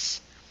sentences.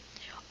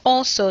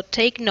 Also,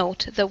 take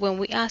note that when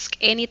we ask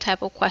any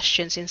type of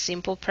questions in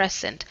simple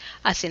present,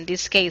 as in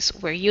this case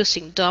we're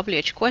using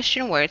WH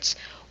question words,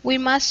 we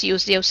must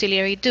use the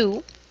auxiliary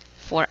do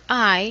for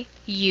I,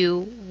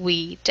 you,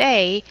 we,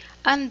 they,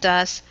 and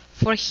does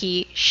for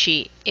he,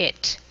 she,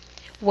 it.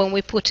 When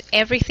we put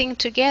everything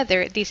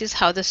together, this is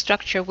how the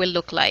structure will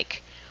look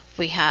like.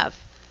 We have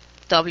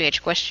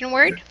WH question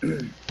word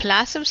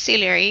plus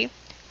auxiliary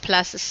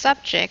plus the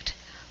subject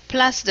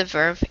plus the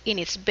verb in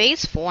its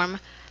base form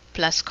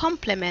plus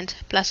complement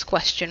plus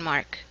question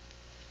mark.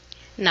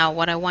 Now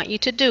what I want you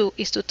to do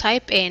is to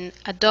type in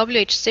a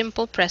WH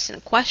simple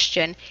present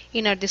question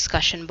in our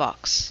discussion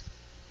box.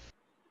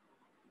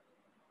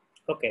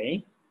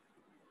 Okay.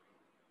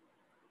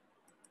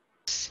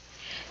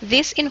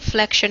 This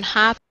inflection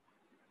happens.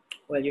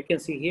 Well, you can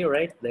see here,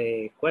 right,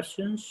 the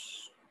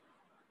questions.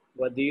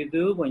 What do you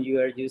do when you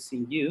are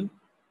using you?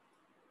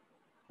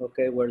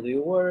 Okay, where do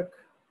you work?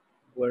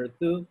 Where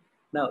do?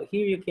 Now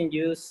here you can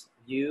use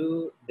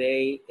you,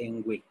 they,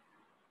 and we.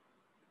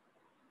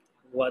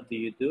 What do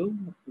you do?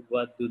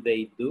 What do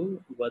they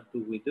do? What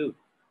do we do?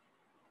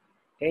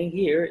 And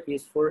here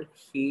is for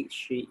he,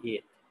 she,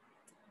 it.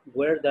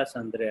 Where does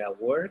Andrea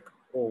work,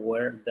 or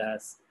where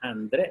does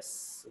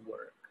Andres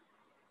work?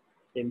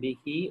 Can be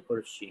he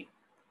or she.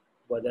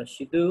 What does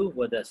she do?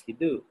 What does he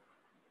do?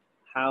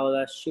 How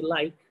does she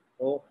like,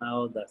 or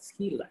how does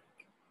he like?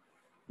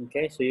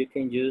 Okay, so you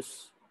can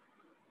use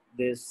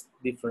these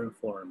different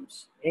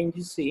forms. And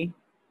you see,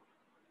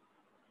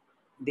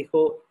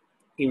 dijo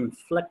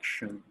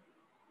inflection.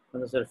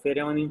 Cuando se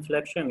refiere a una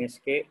inflection es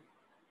que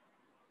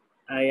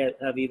ha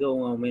habido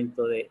un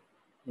aumento de,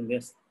 in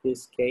this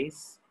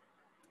case,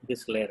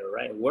 this letter,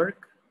 right?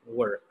 Work,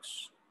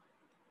 works.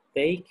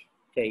 Take,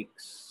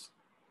 takes.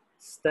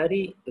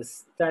 Study,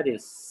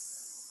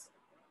 studies.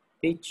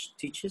 Teach,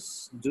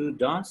 teaches. Do,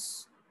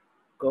 does.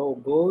 Go,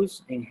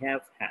 goes, and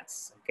have,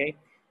 has. Okay,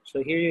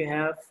 so here you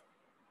have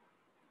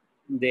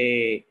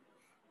the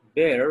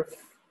verb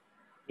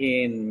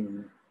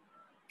in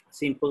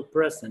simple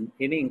present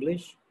in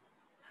English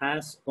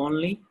has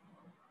only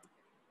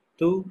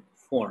two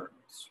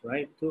forms,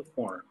 right? Two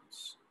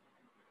forms.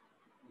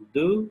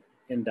 Do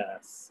and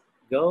does.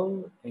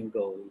 Go and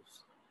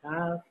goes.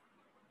 Have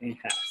and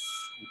has.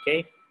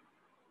 Okay?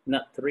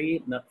 Not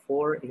three, not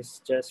four. It's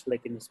just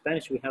like in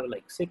Spanish, we have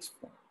like 6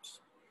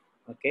 forms.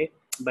 Okay?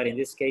 But in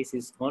this case,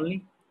 it's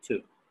only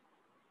 2.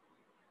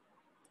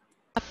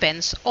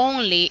 Happens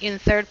only in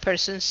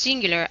third-person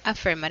singular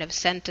affirmative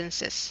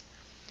sentences.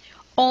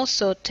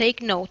 Also,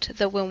 take note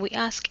that when we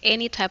ask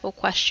any type of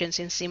questions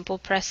in simple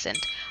present,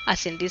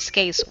 as in this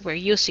case we're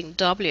using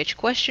WH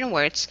question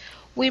words,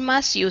 we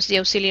must use the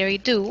auxiliary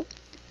do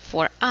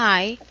for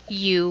I,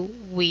 you,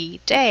 we,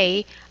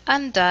 they,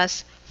 and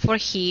does for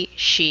he,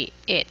 she,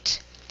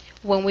 it.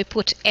 When we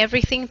put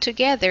everything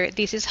together,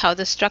 this is how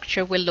the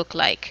structure will look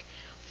like.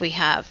 We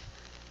have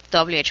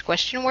WH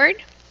question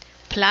word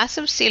plus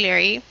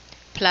auxiliary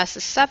plus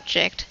the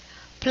subject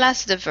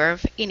plus the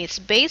verb in its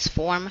base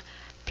form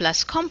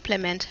plus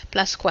complement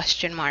plus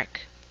question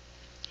mark.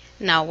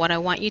 Now what I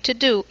want you to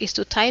do is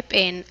to type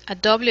in a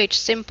WH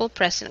simple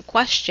present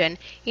question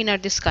in our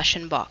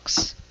discussion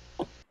box.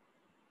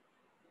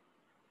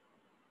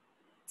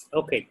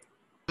 Okay.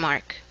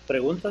 Mark.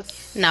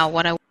 Preguntas? Now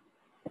what I...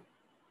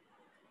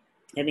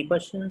 Any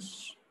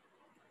questions?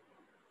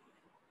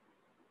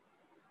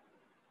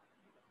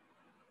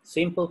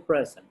 Simple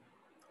present.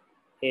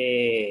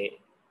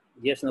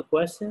 Yes, no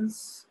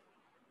questions.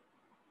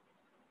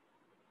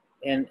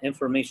 And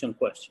information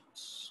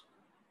questions.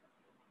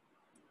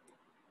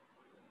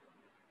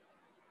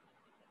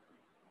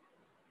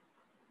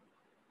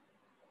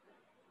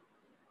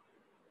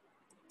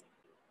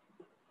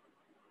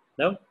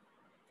 No?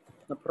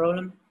 No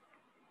problem?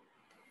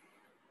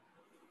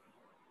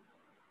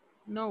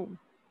 No.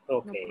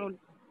 Okay. No problem.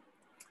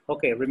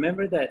 Okay,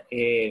 remember that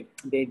the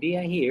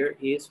idea here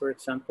is, for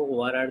example,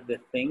 what are the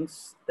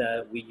things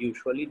that we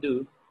usually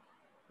do?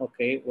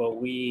 Okay,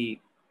 well,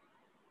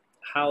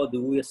 how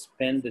do we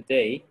spend the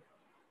day?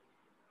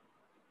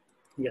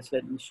 Just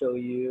let me show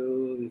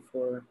you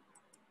before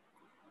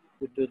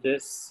we do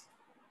this.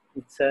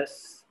 It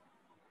says,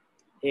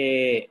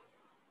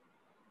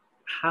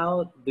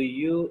 how do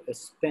you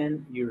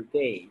spend your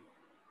day?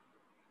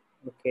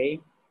 Okay,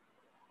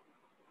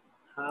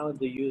 how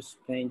do you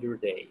spend your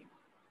day?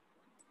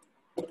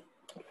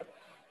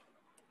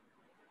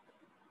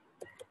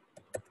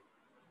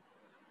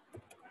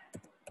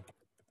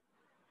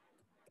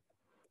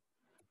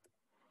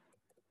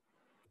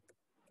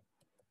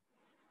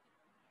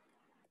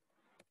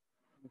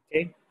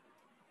 Okay,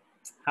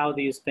 how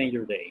do you spend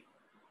your day?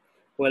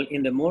 Well,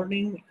 in the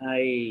morning,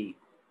 I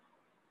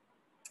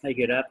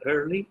get up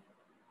early,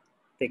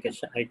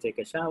 I take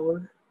a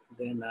shower,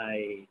 then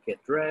I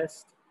get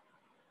dressed,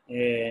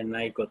 and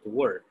I go to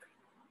work.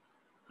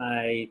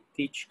 I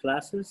teach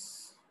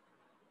classes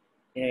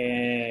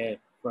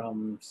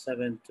from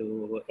 7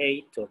 to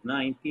 8 or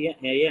 9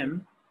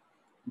 a.m.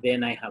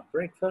 Then I have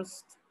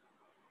breakfast.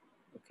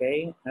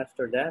 Okay,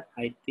 after that,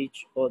 I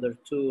teach other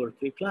 2 or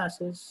 3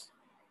 classes.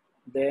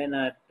 Then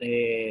at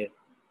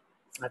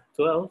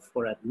 12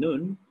 or at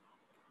noon,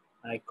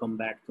 I come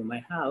back to my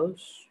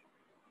house.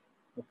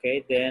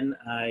 Okay, then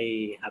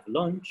I have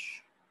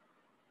lunch.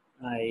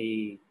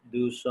 I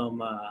do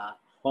some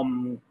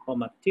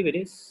home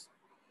activities,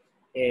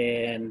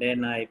 and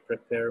then I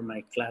prepare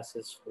my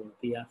classes for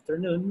the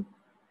afternoon.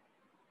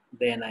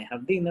 Then I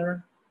have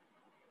dinner,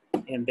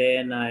 and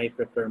then I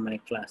prepare my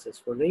classes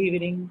for the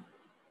evening.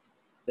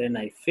 Then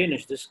I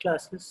finish these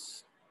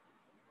classes.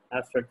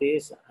 After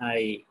this,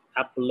 I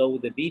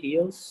upload the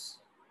videos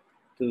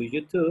to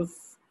YouTube,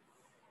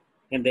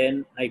 and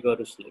then I go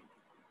to sleep.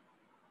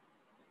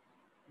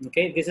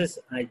 Okay, this is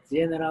a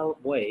general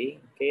way,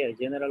 okay, a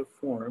general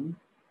form,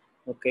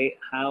 okay,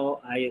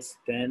 how I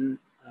spend,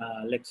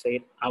 let's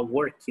say, a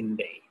working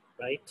day,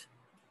 right?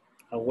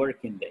 A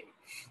working day.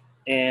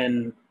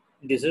 And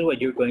this is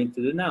what you're going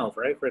to do now,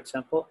 right? For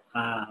example,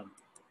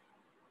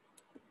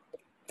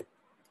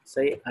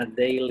 say a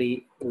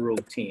daily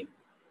routine.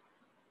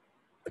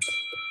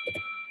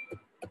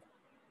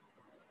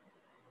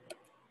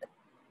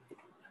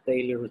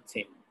 Daily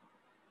routine.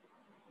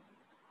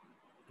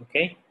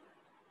 Okay.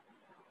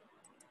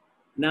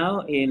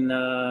 Now in,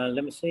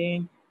 let me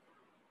see,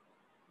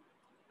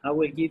 I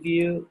will give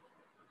you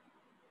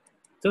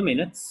 2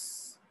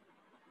 minutes,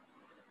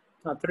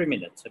 no, 3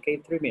 minutes, okay,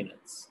 3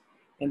 minutes.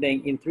 And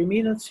then in 3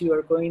 minutes, you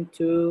are going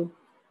to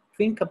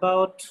think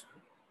about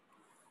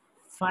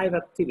 5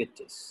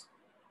 activities,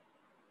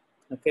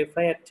 okay,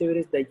 5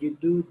 activities that you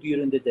do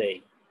during the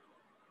day,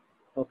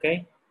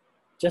 okay?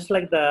 Just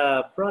like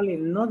probably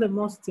not the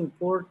most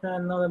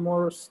important, not the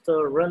most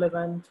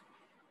relevant,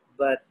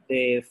 but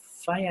the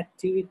 5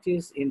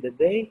 activities in the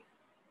day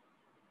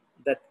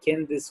that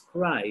can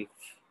describe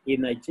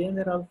in a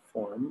general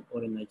form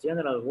or in a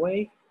general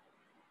way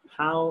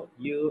how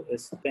you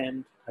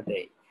spend a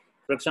day.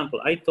 For example,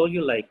 I told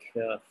you like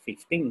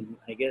 15,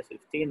 I guess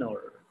 15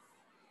 or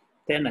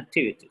 10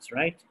 activities,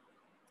 right?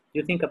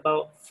 You think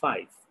about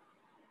 5,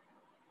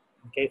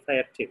 okay, 5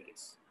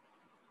 activities.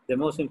 The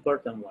most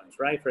important ones,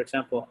 right? For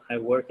example, I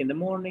work in the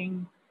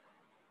morning,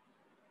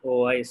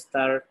 or I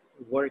start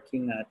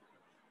working at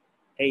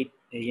 8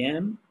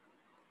 a.m.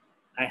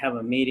 I have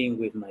a meeting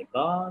with my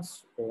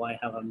boss, or I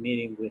have a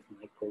meeting with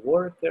my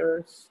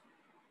coworkers,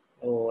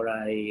 or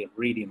I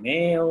read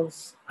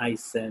emails, I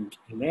send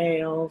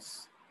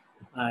emails,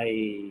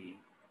 I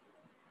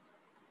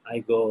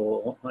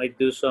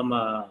do some,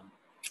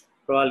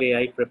 probably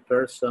I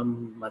prepare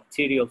some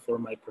material for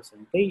my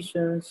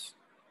presentations.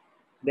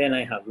 Then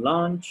I have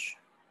lunch.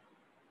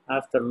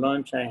 After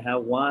lunch, I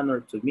have 1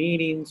 or 2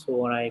 meetings,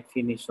 or I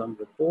finish some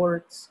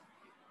reports.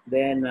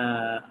 Then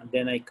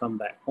I come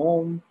back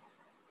home.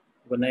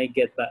 When I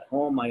get back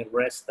home, I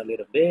rest a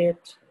little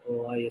bit,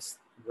 or I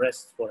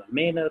rest for a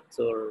minute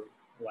or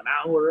 1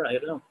 hour, I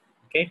don't know,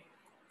 okay?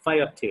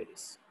 5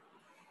 activities,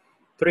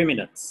 3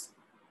 minutes,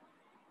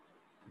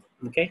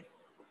 okay?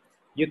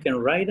 You can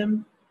write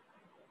them,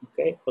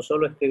 okay? O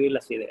solo escribir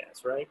las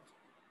ideas, right?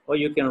 Or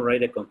you can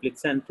write a complete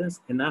sentence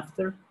and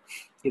after,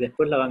 y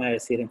después la van a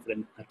decir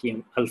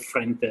aquí al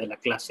frente de la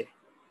clase,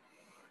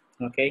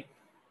 okay?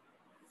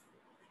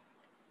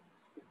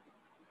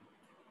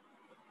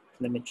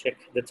 Let me check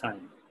the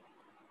time.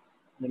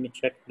 Let me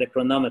check the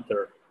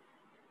chronometer.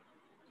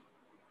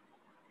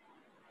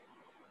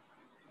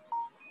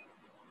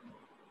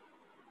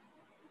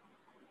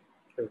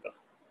 Here we go.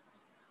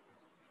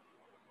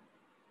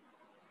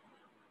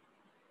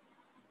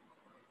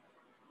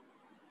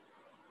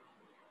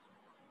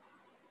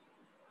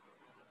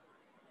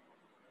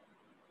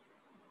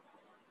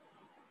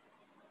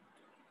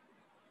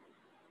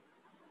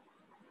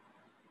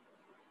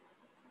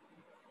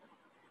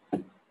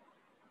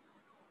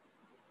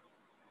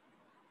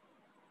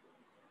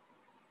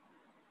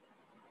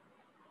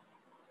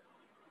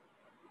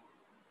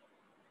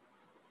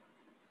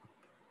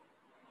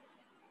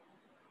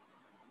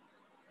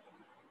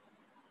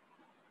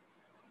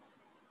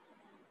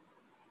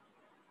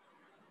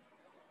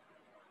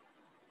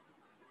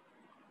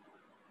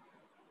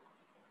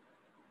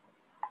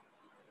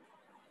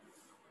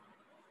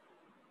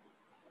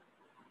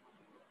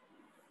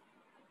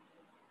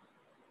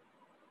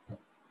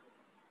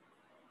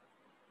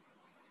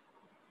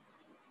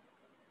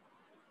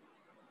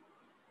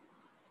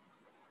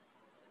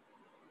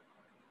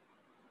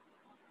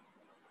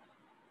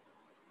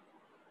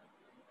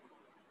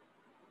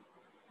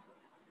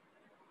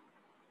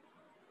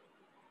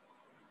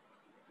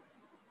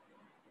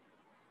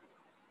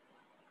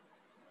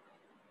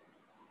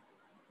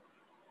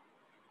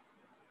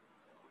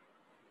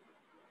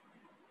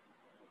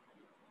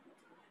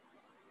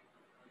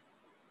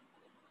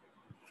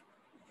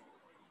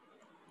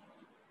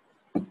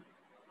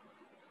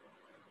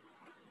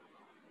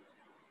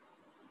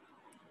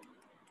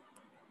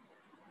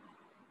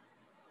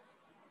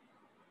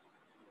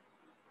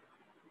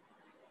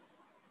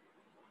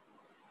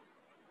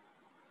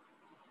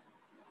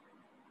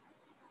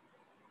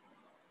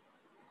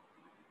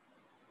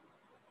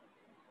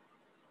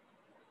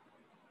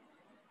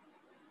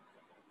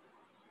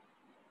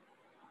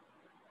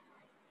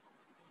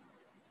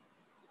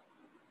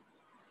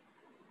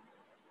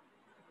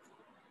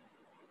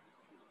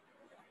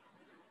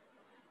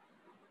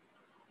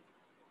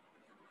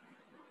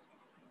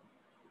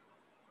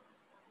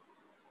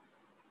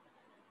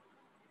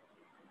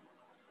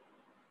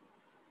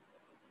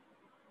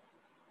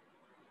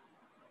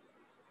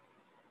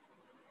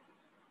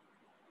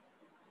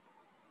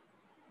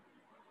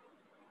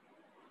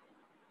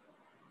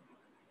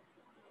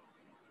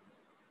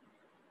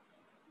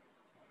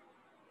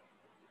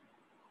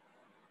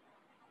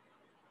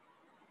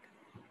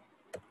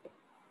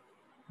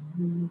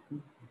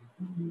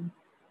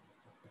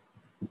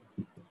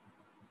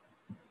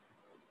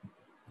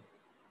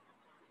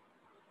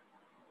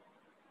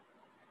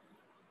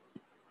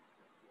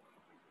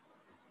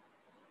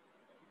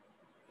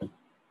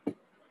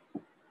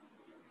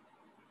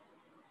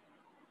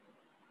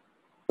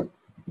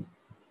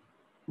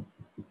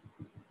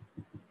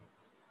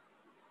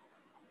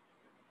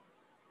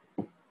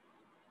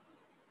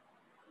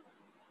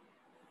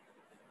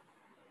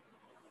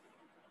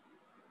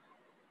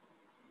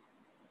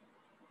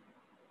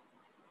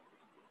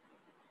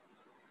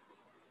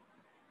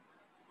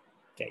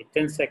 Okay,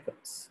 10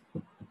 seconds.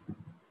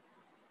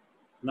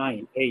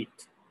 9, 8.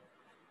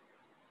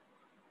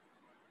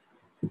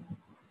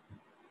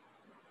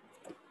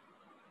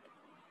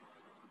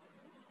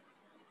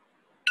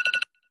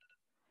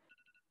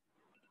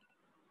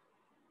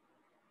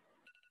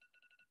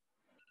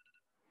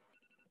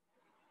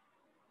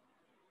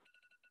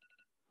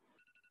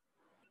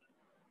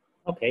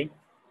 Okay,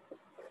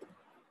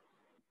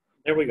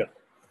 there we go.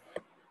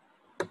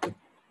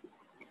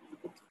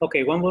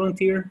 Okay, one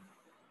volunteer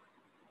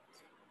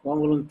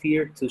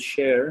to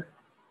share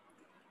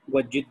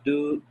what you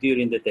do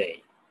during the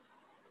day.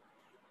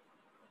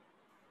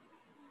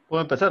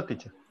 ¿Puedo empezar,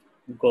 teacher?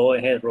 Go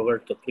ahead,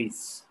 Roberto,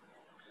 please.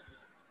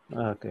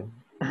 Okay.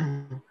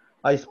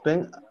 I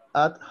spend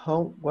at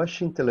home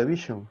watching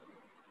television.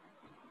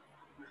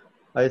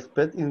 I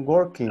spend in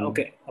working.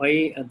 Okay,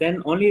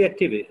 then only the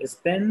activity.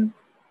 Spend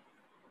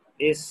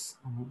is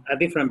a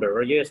different verb.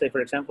 Or you say,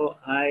 for example,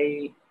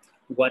 I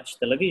watch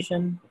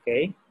television,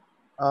 okay?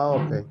 Oh,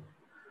 okay.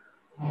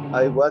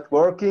 I was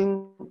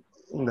working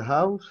in the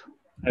house.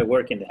 I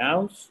work in the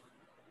house.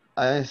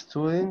 I am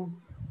studying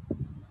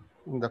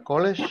in the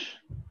college.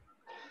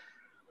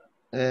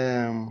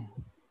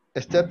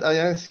 Instead, I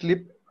am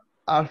sleep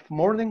half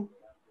morning.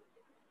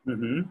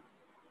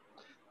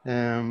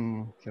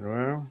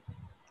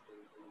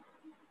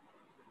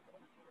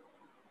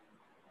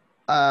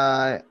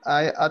 I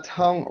at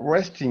home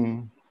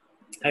resting.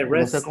 I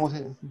rest. No sé cómo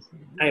se,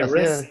 I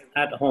rest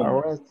at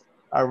home.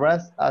 I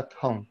rest at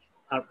home.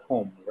 At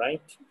home,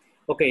 right?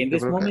 Okay, in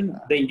this moment,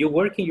 then you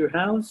work in your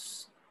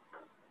house,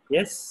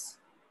 yes?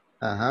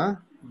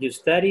 You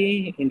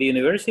study in the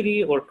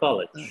university or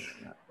college?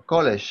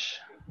 College.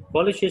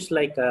 College is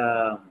like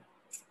how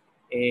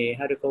do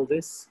you call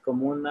this?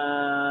 Como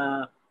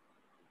el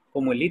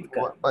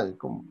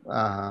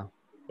ITCA.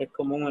 Es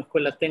como una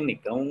escuela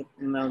técnica,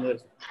 una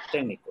universidad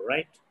técnica,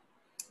 right?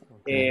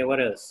 Okay. What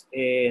else?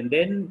 And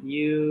then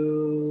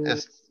you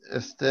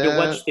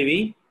watch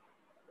TV?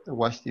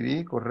 Watch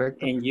TV,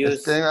 correcto. And you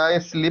I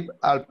sleep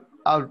all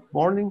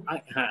morning.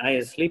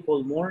 I sleep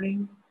all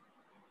morning.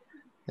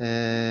 Y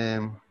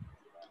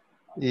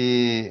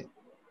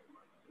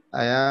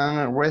I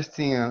am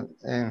resting at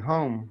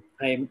home.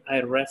 I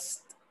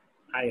rest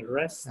at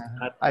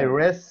home. I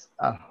rest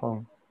at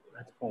home.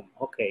 At home.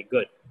 Okay,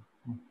 good.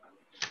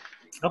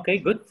 Okay,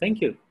 good.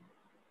 Thank you.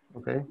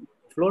 Okay.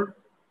 Flor,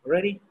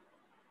 ready?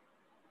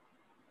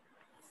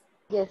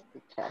 Yes,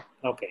 teacher.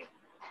 Okay.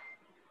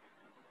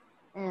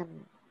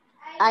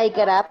 I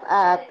get up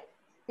at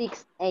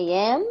 6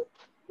 a.m.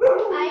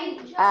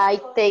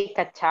 I take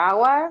a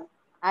shower.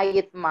 I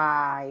eat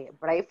my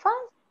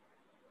breakfast.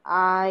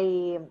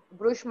 I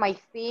brush my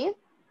teeth.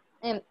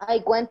 And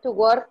I went to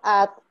work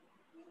at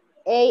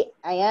 8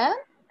 a.m.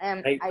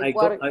 And I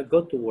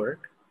go to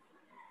work.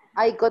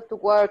 I go to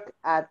work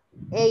at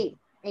 8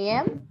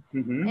 a.m.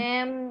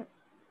 And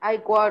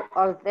I work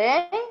all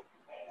day.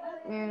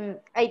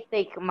 I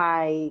take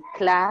my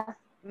class,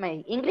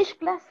 my English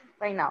class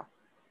right now.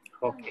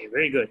 Okay,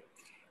 very good.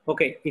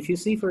 Okay, if you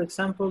see, for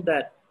example,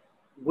 that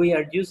we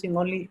are using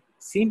only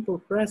simple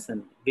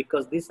present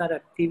because these are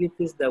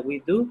activities that we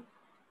do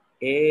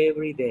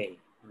every day,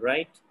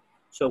 right?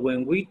 So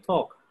when we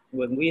talk,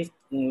 when we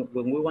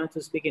want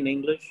to speak in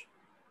English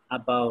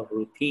about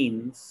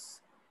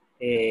routines,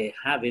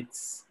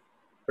 habits,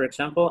 for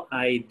example,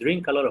 I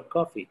drink a lot of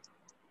coffee,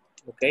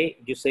 okay?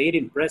 You say it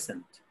in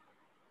present,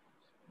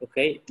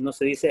 okay? No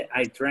se dice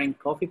I drank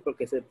coffee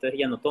porque entonces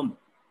ya no tomo.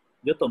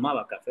 Yo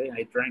tomaba café,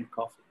 I drank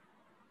coffee.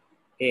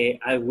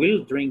 I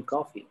will drink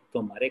coffee,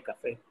 tomaré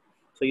café.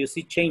 So you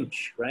see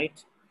change,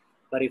 right?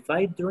 But if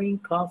I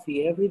drink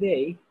coffee every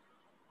day,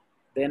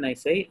 then I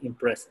say in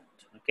present,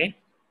 okay?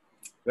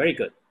 Very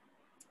good.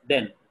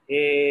 Then,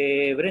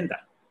 Brenda.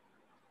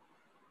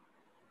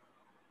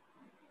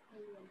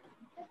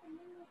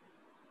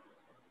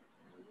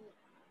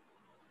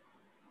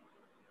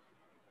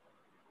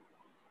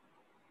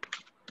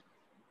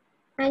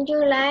 And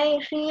you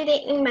like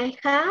reading in my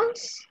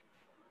house?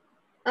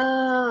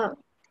 I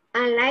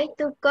like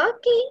to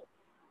cook.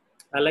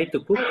 I like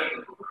to cook.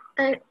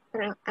 I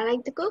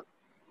like to cook.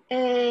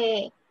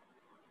 I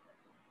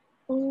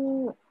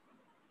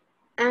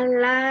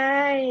like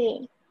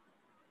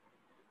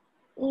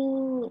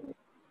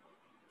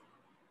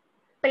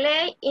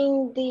play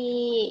in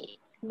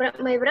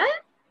my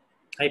brother.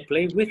 I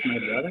play with my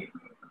brother.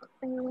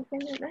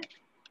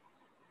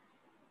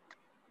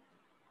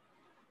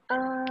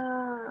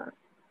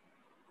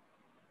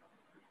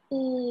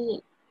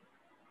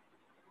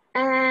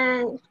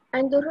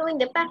 And to run in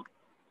the park.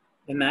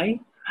 And I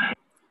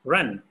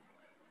run.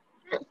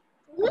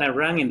 I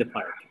ran in the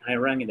park. I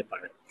ran in the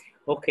park.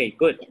 Okay,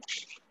 good.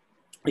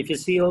 If you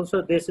see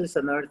also, this is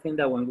another thing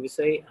that when we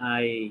say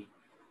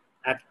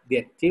the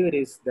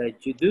activities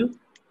that you do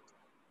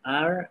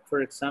are,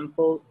 for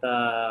example,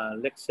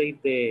 let's say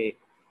the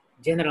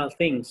general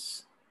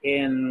things.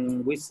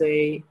 And we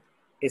say,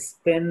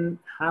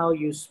 how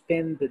you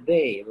spend the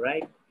day,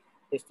 right?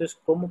 Esto es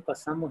cómo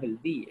pasamos el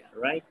día,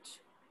 right?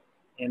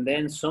 And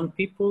then some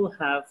people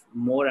have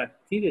more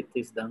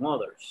activities than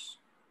others.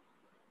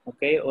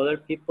 Okay, other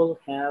people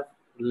have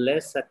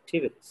less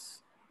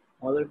activities.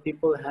 Other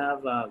people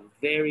have a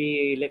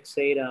very, let's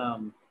say,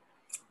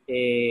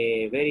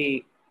 a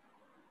very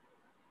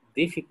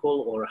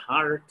difficult or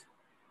hard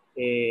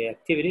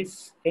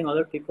activities, and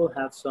other people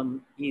have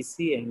some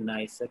easy and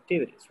nice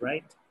activities,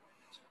 right?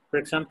 For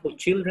example,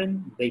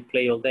 children, they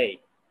play all day,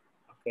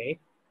 okay?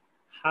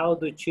 How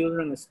do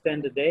children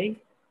spend the day?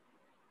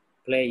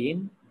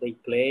 Playing, they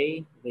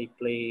play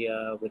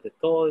with the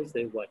toys,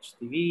 they watch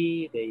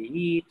TV, they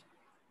eat,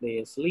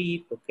 they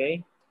sleep,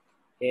 okay?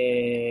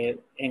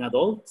 And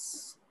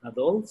adults,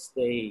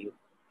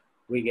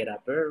 we get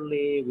up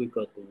early, we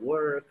go to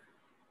work,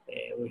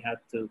 we have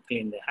to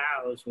clean the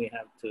house, we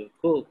have to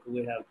cook,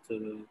 we have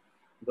to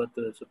go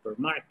to the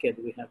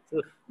supermarket, we have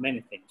to,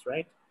 many things,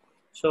 right?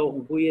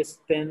 So we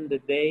spend the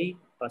day,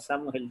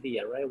 pasamos el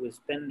día, right? We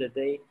spend the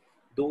day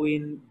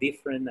doing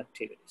different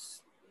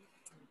activities.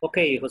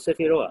 Okay, Jose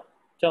Figueroa,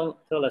 tell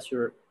us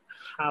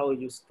how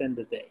you spend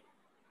the day.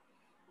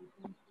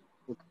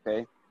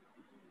 Okay.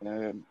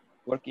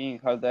 Working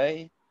all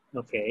day.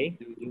 Okay.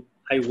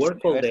 I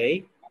work all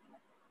day.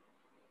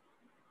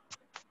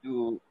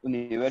 Do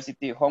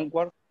university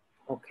homework.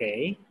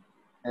 Okay.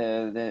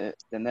 The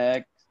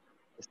next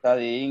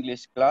study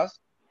English class.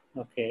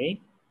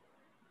 Okay.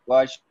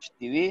 Watch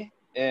TV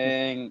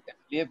and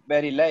sleep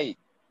very late.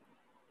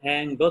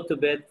 And go to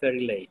bed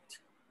very late.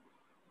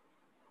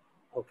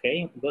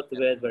 Okay, go to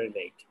bed very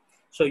late.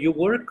 So you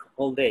work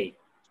all day.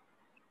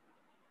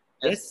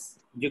 Yes.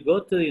 You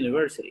go to the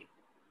university.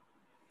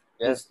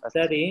 Yes. You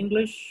study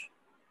English.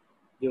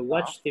 You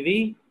watch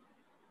TV.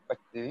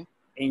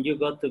 And you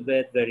go to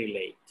bed very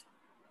late.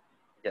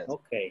 Yes.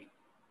 Okay.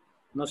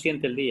 No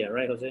siente el día,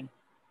 right, Jose?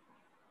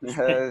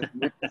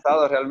 Muy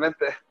pesado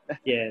realmente.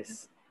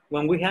 Yes.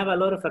 When we have a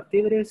lot of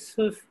activities,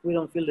 we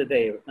don't feel the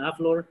day. Huh,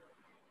 Flor?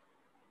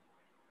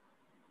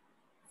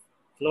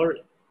 Flor,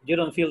 you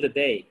don't feel the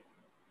day.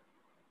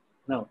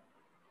 No.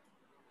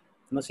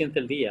 No siente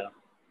el día.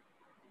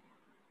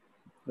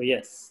 Oh,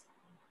 yes.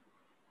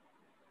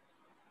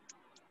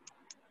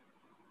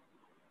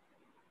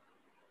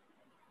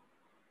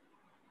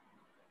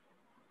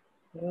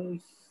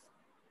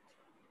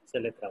 Se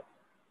le traba.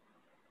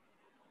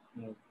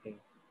 Okay.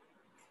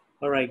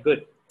 All right,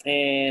 good.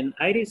 And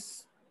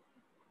Iris,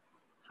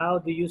 how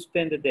do you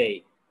spend the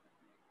day?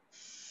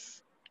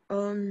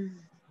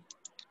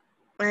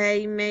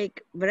 I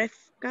make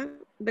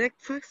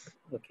breakfast.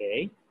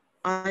 Okay.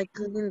 I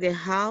clean the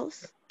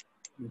house.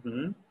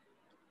 Mm-hmm.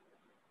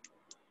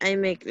 I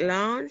make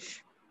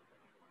lunch.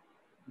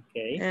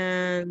 Okay.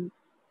 And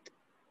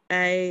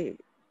I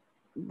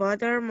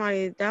butter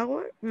my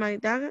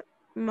daughter.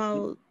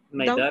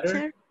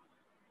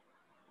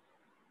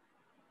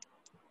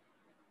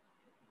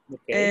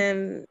 Okay.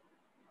 And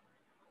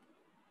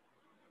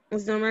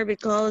it's normal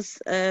because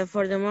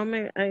for the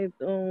moment I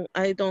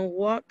don't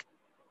work,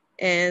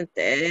 and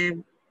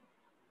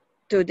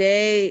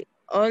today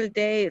all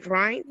day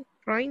rain.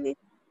 Rain?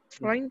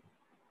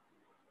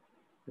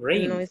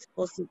 No, it's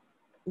possible.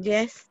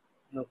 Yes.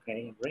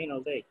 Okay, rain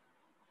all day.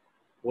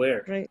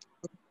 Where? Rain.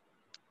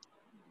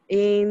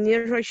 In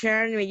New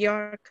Rochelle, New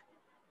York.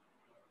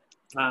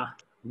 Ah,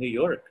 New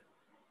York.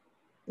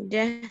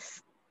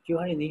 Yes. You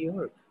are in New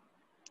York.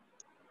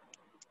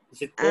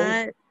 Is it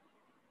cold?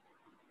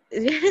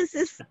 Yes,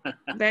 it's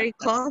very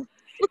cold.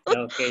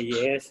 Okay,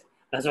 yes.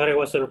 That's what I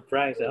was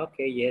surprised.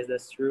 Okay, yes,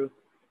 that's true.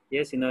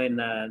 Yes, you know, and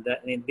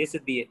this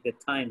is the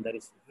time that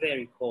is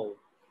very cold.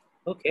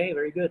 Okay,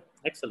 very good.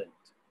 Excellent.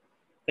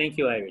 Thank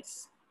you,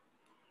 Iris.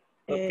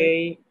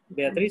 Okay,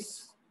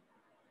 Beatriz.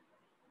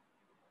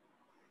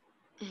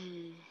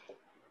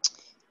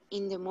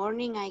 In the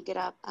morning, I get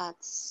up at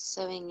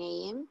 7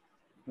 a.m.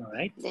 All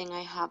right. Then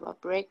I have a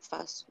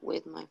breakfast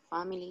with my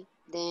family.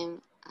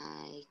 Then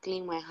I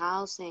clean my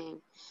house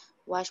and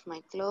wash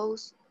my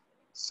clothes.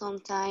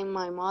 Sometimes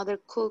my mother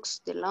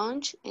cooks the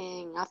lunch,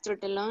 and after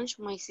the lunch,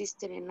 my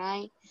sister and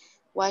I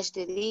wash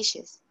the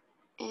dishes.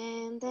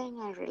 And then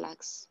I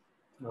relax.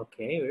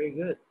 Okay, very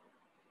good.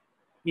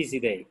 Easy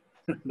day,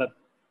 but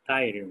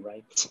tiring,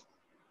 right?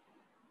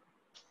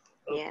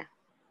 Yeah.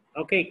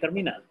 Okay,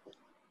 Carmina.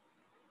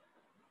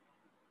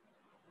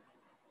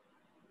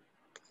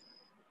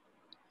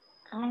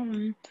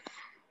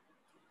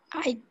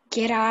 I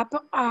get up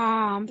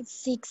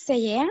 6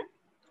 a.m.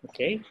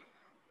 Okay.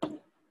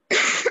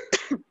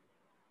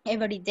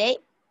 Every day.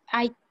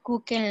 I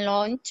cook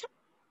lunch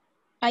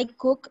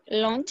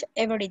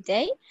every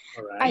day.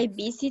 All right. I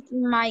visit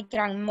my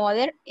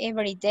grandmother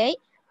every day.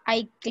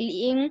 I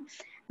clean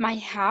my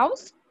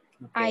house.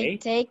 Okay. I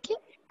take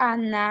a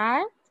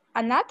nap.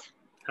 A nap?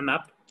 A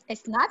nap.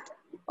 It's not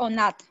or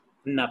not?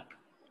 Nap.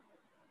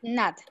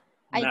 Nap.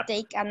 I Nap.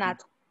 take a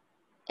nap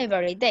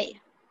every day.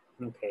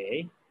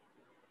 Okay.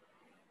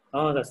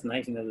 Oh, that's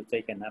nice, you know, to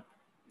take a nap.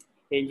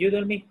 And you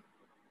tell me,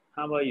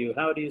 how about you?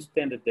 How do you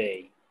spend the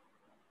day?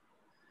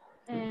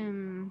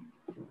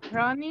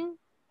 Running,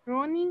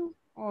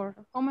 or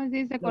 ¿cómo se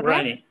dice correr?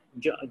 Running.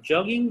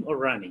 Jogging or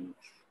running?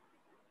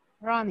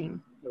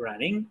 Running.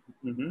 Running.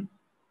 Mm-hmm.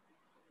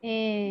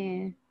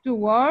 To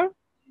work.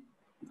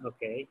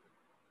 Okay.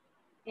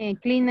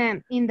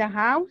 Cleaning in the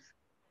house.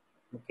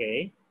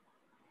 Okay.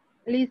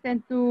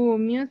 Listen to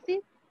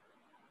music.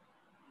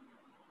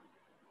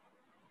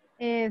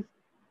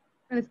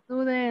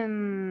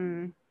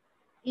 Student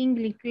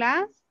English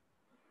class.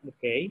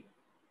 Okay.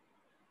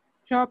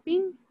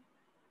 Shopping.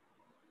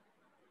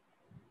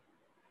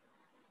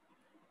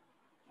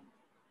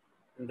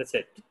 And that's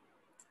it.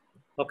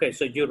 Okay,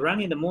 so you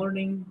run in the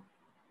morning,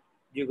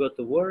 you go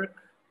to work,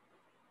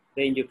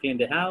 then you clean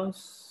the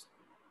house,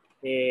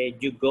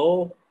 you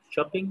go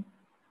shopping,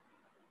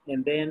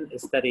 and then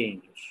study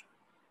English.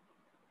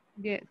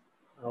 Yes.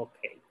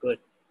 Okay, good.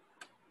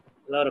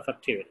 A lot of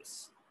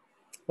activities.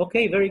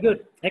 Okay, very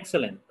good.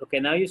 Excellent. Okay,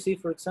 now you see,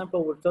 for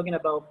example, we're talking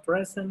about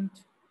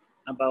present,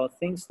 about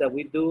things that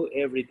we do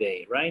every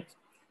day, right?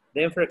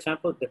 Then, for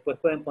example, después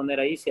pueden poner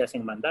ahí si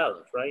hacen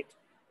mandados, right?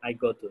 I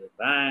go to the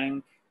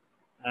bank,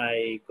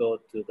 I go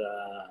to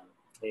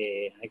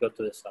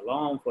the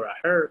salon for a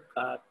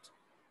haircut.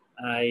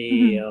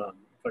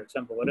 For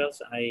example, what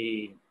else?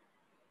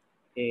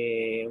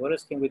 What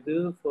else can we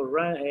do for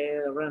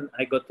run?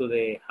 I go to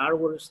the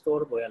hardware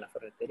store, voy a la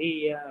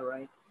ferretería,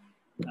 right?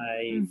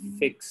 I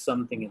fix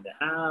something in the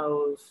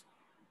house.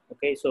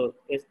 Okay, so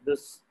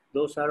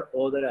those are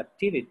other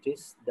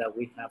activities that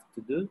we have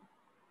to do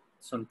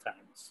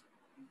sometimes.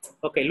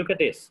 Okay, look at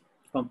this.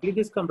 Complete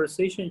this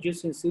conversation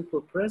using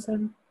simple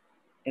present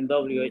and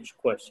WH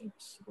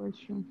questions.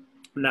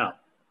 Now,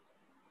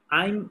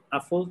 I'm a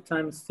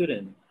full-time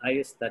student.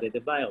 I study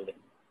the violin.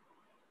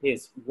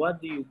 Yes, what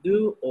do you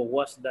do, or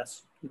what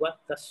does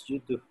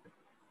you do?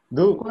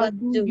 What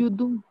do you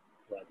do?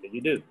 What do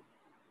you do?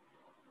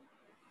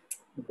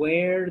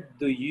 Where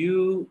do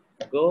you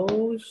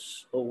go,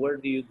 or where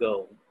do you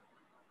go?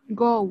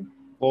 Go.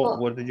 Oh,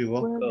 where do you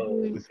go?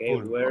 Go. Okay,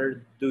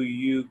 where do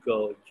you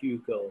go?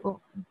 You go.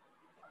 Go.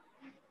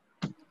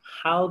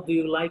 How do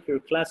you like your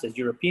classes?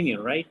 Your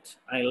opinion, right?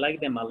 I like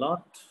them a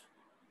lot.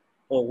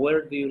 Or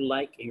where do you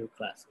like your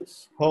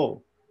classes?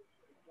 How?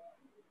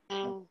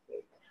 How?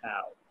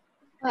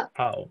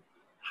 How?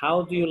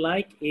 How do you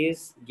like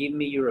is give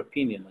me your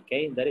opinion,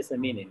 okay? That is the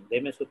meaning.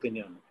 Deme su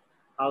opinión.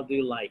 How do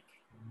you like?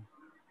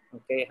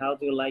 Okay, how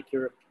do you like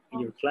your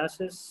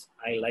classes?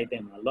 I like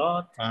them a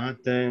lot.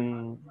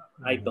 Then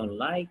I don't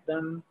like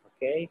them,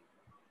 okay?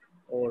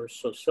 Or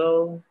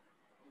so-so,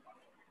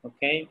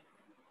 okay?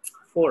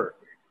 4.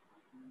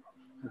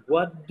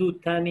 What do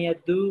Tanya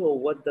do, or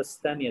what does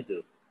Tanya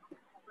do?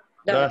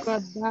 Does.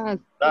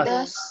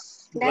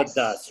 What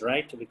does,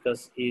 right?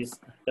 Because it's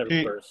third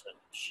person,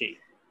 she.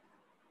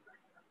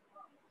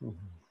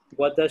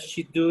 What does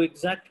she do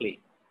exactly?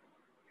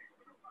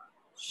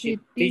 She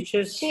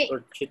teaches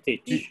or she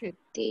teaches?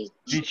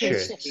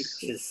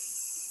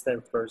 Teaches,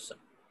 third person.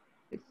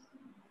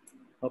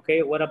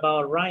 Okay, what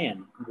about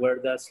Ryan? Where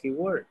does he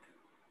work?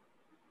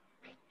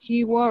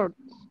 He works.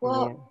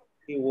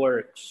 He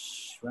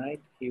works,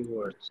 right? He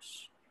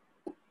works.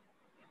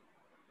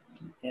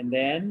 And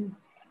then,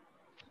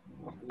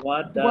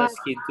 what does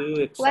he do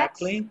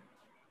exactly?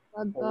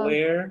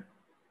 Where?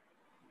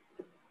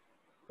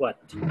 What?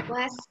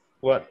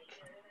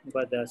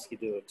 What does he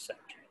do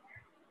exactly?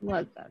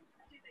 What does?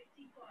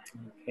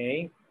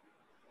 Okay.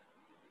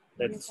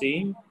 Let's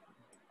see.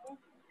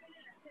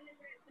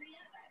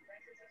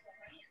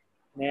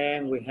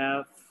 And we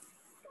have,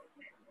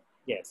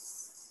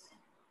 yes.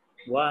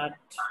 What,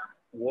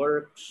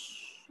 works,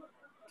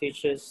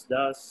 teaches,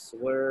 does,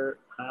 where,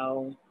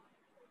 how,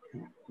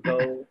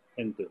 go,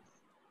 and do.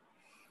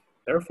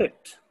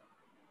 Perfect.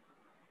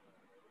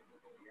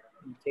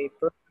 Okay,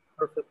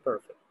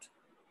 perfect.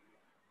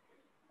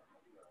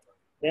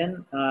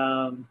 Then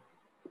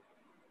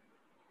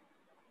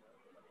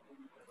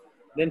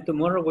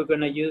tomorrow we're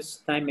gonna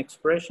use time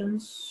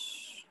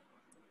expressions.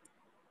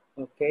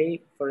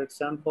 Okay, for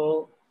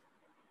example,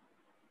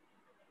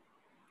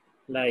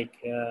 like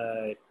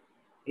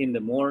in the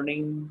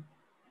morning,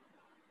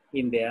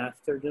 in the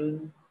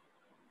afternoon,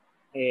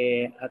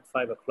 at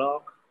 5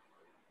 o'clock,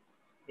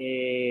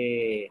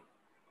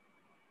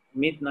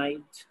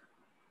 midnight.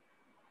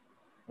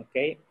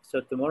 Okay,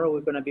 so tomorrow we're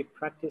gonna be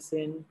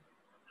practicing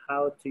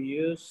how to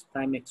use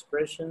time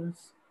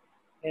expressions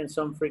and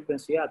some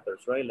frequency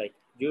adverbs, right? Like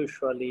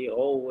usually,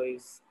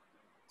 always,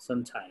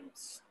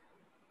 sometimes.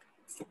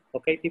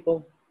 Okay,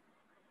 people?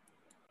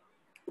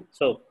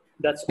 So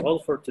that's all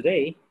for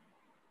today.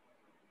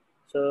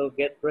 So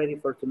get ready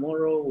for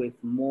tomorrow with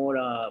more,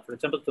 for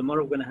example,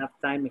 tomorrow we're gonna have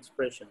time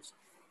expressions.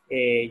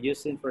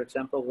 Using, for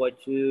example,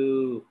 what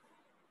you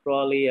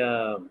probably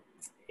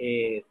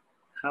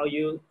how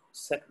you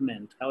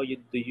segment, how you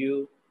do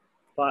you,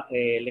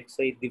 let's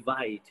say,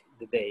 divide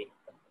the day.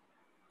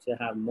 So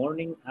have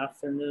morning,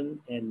 afternoon,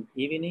 and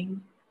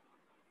evening.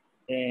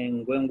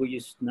 And when we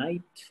use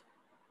night,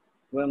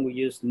 when we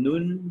use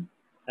noon,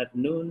 at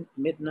noon,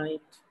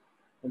 midnight,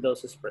 and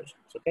those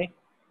expressions, okay?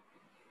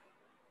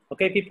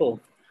 Okay, people,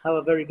 have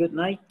a very good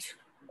night.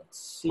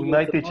 See Good you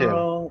night, teacher.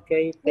 tomorrow.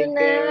 Okay, Good take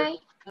care. night.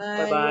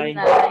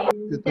 Bye-bye. See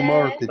you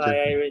tomorrow, teacher.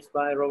 Bye, Iris.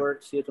 Bye,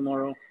 Robert. See you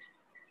tomorrow.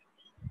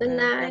 Good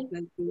night.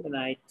 Good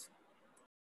night.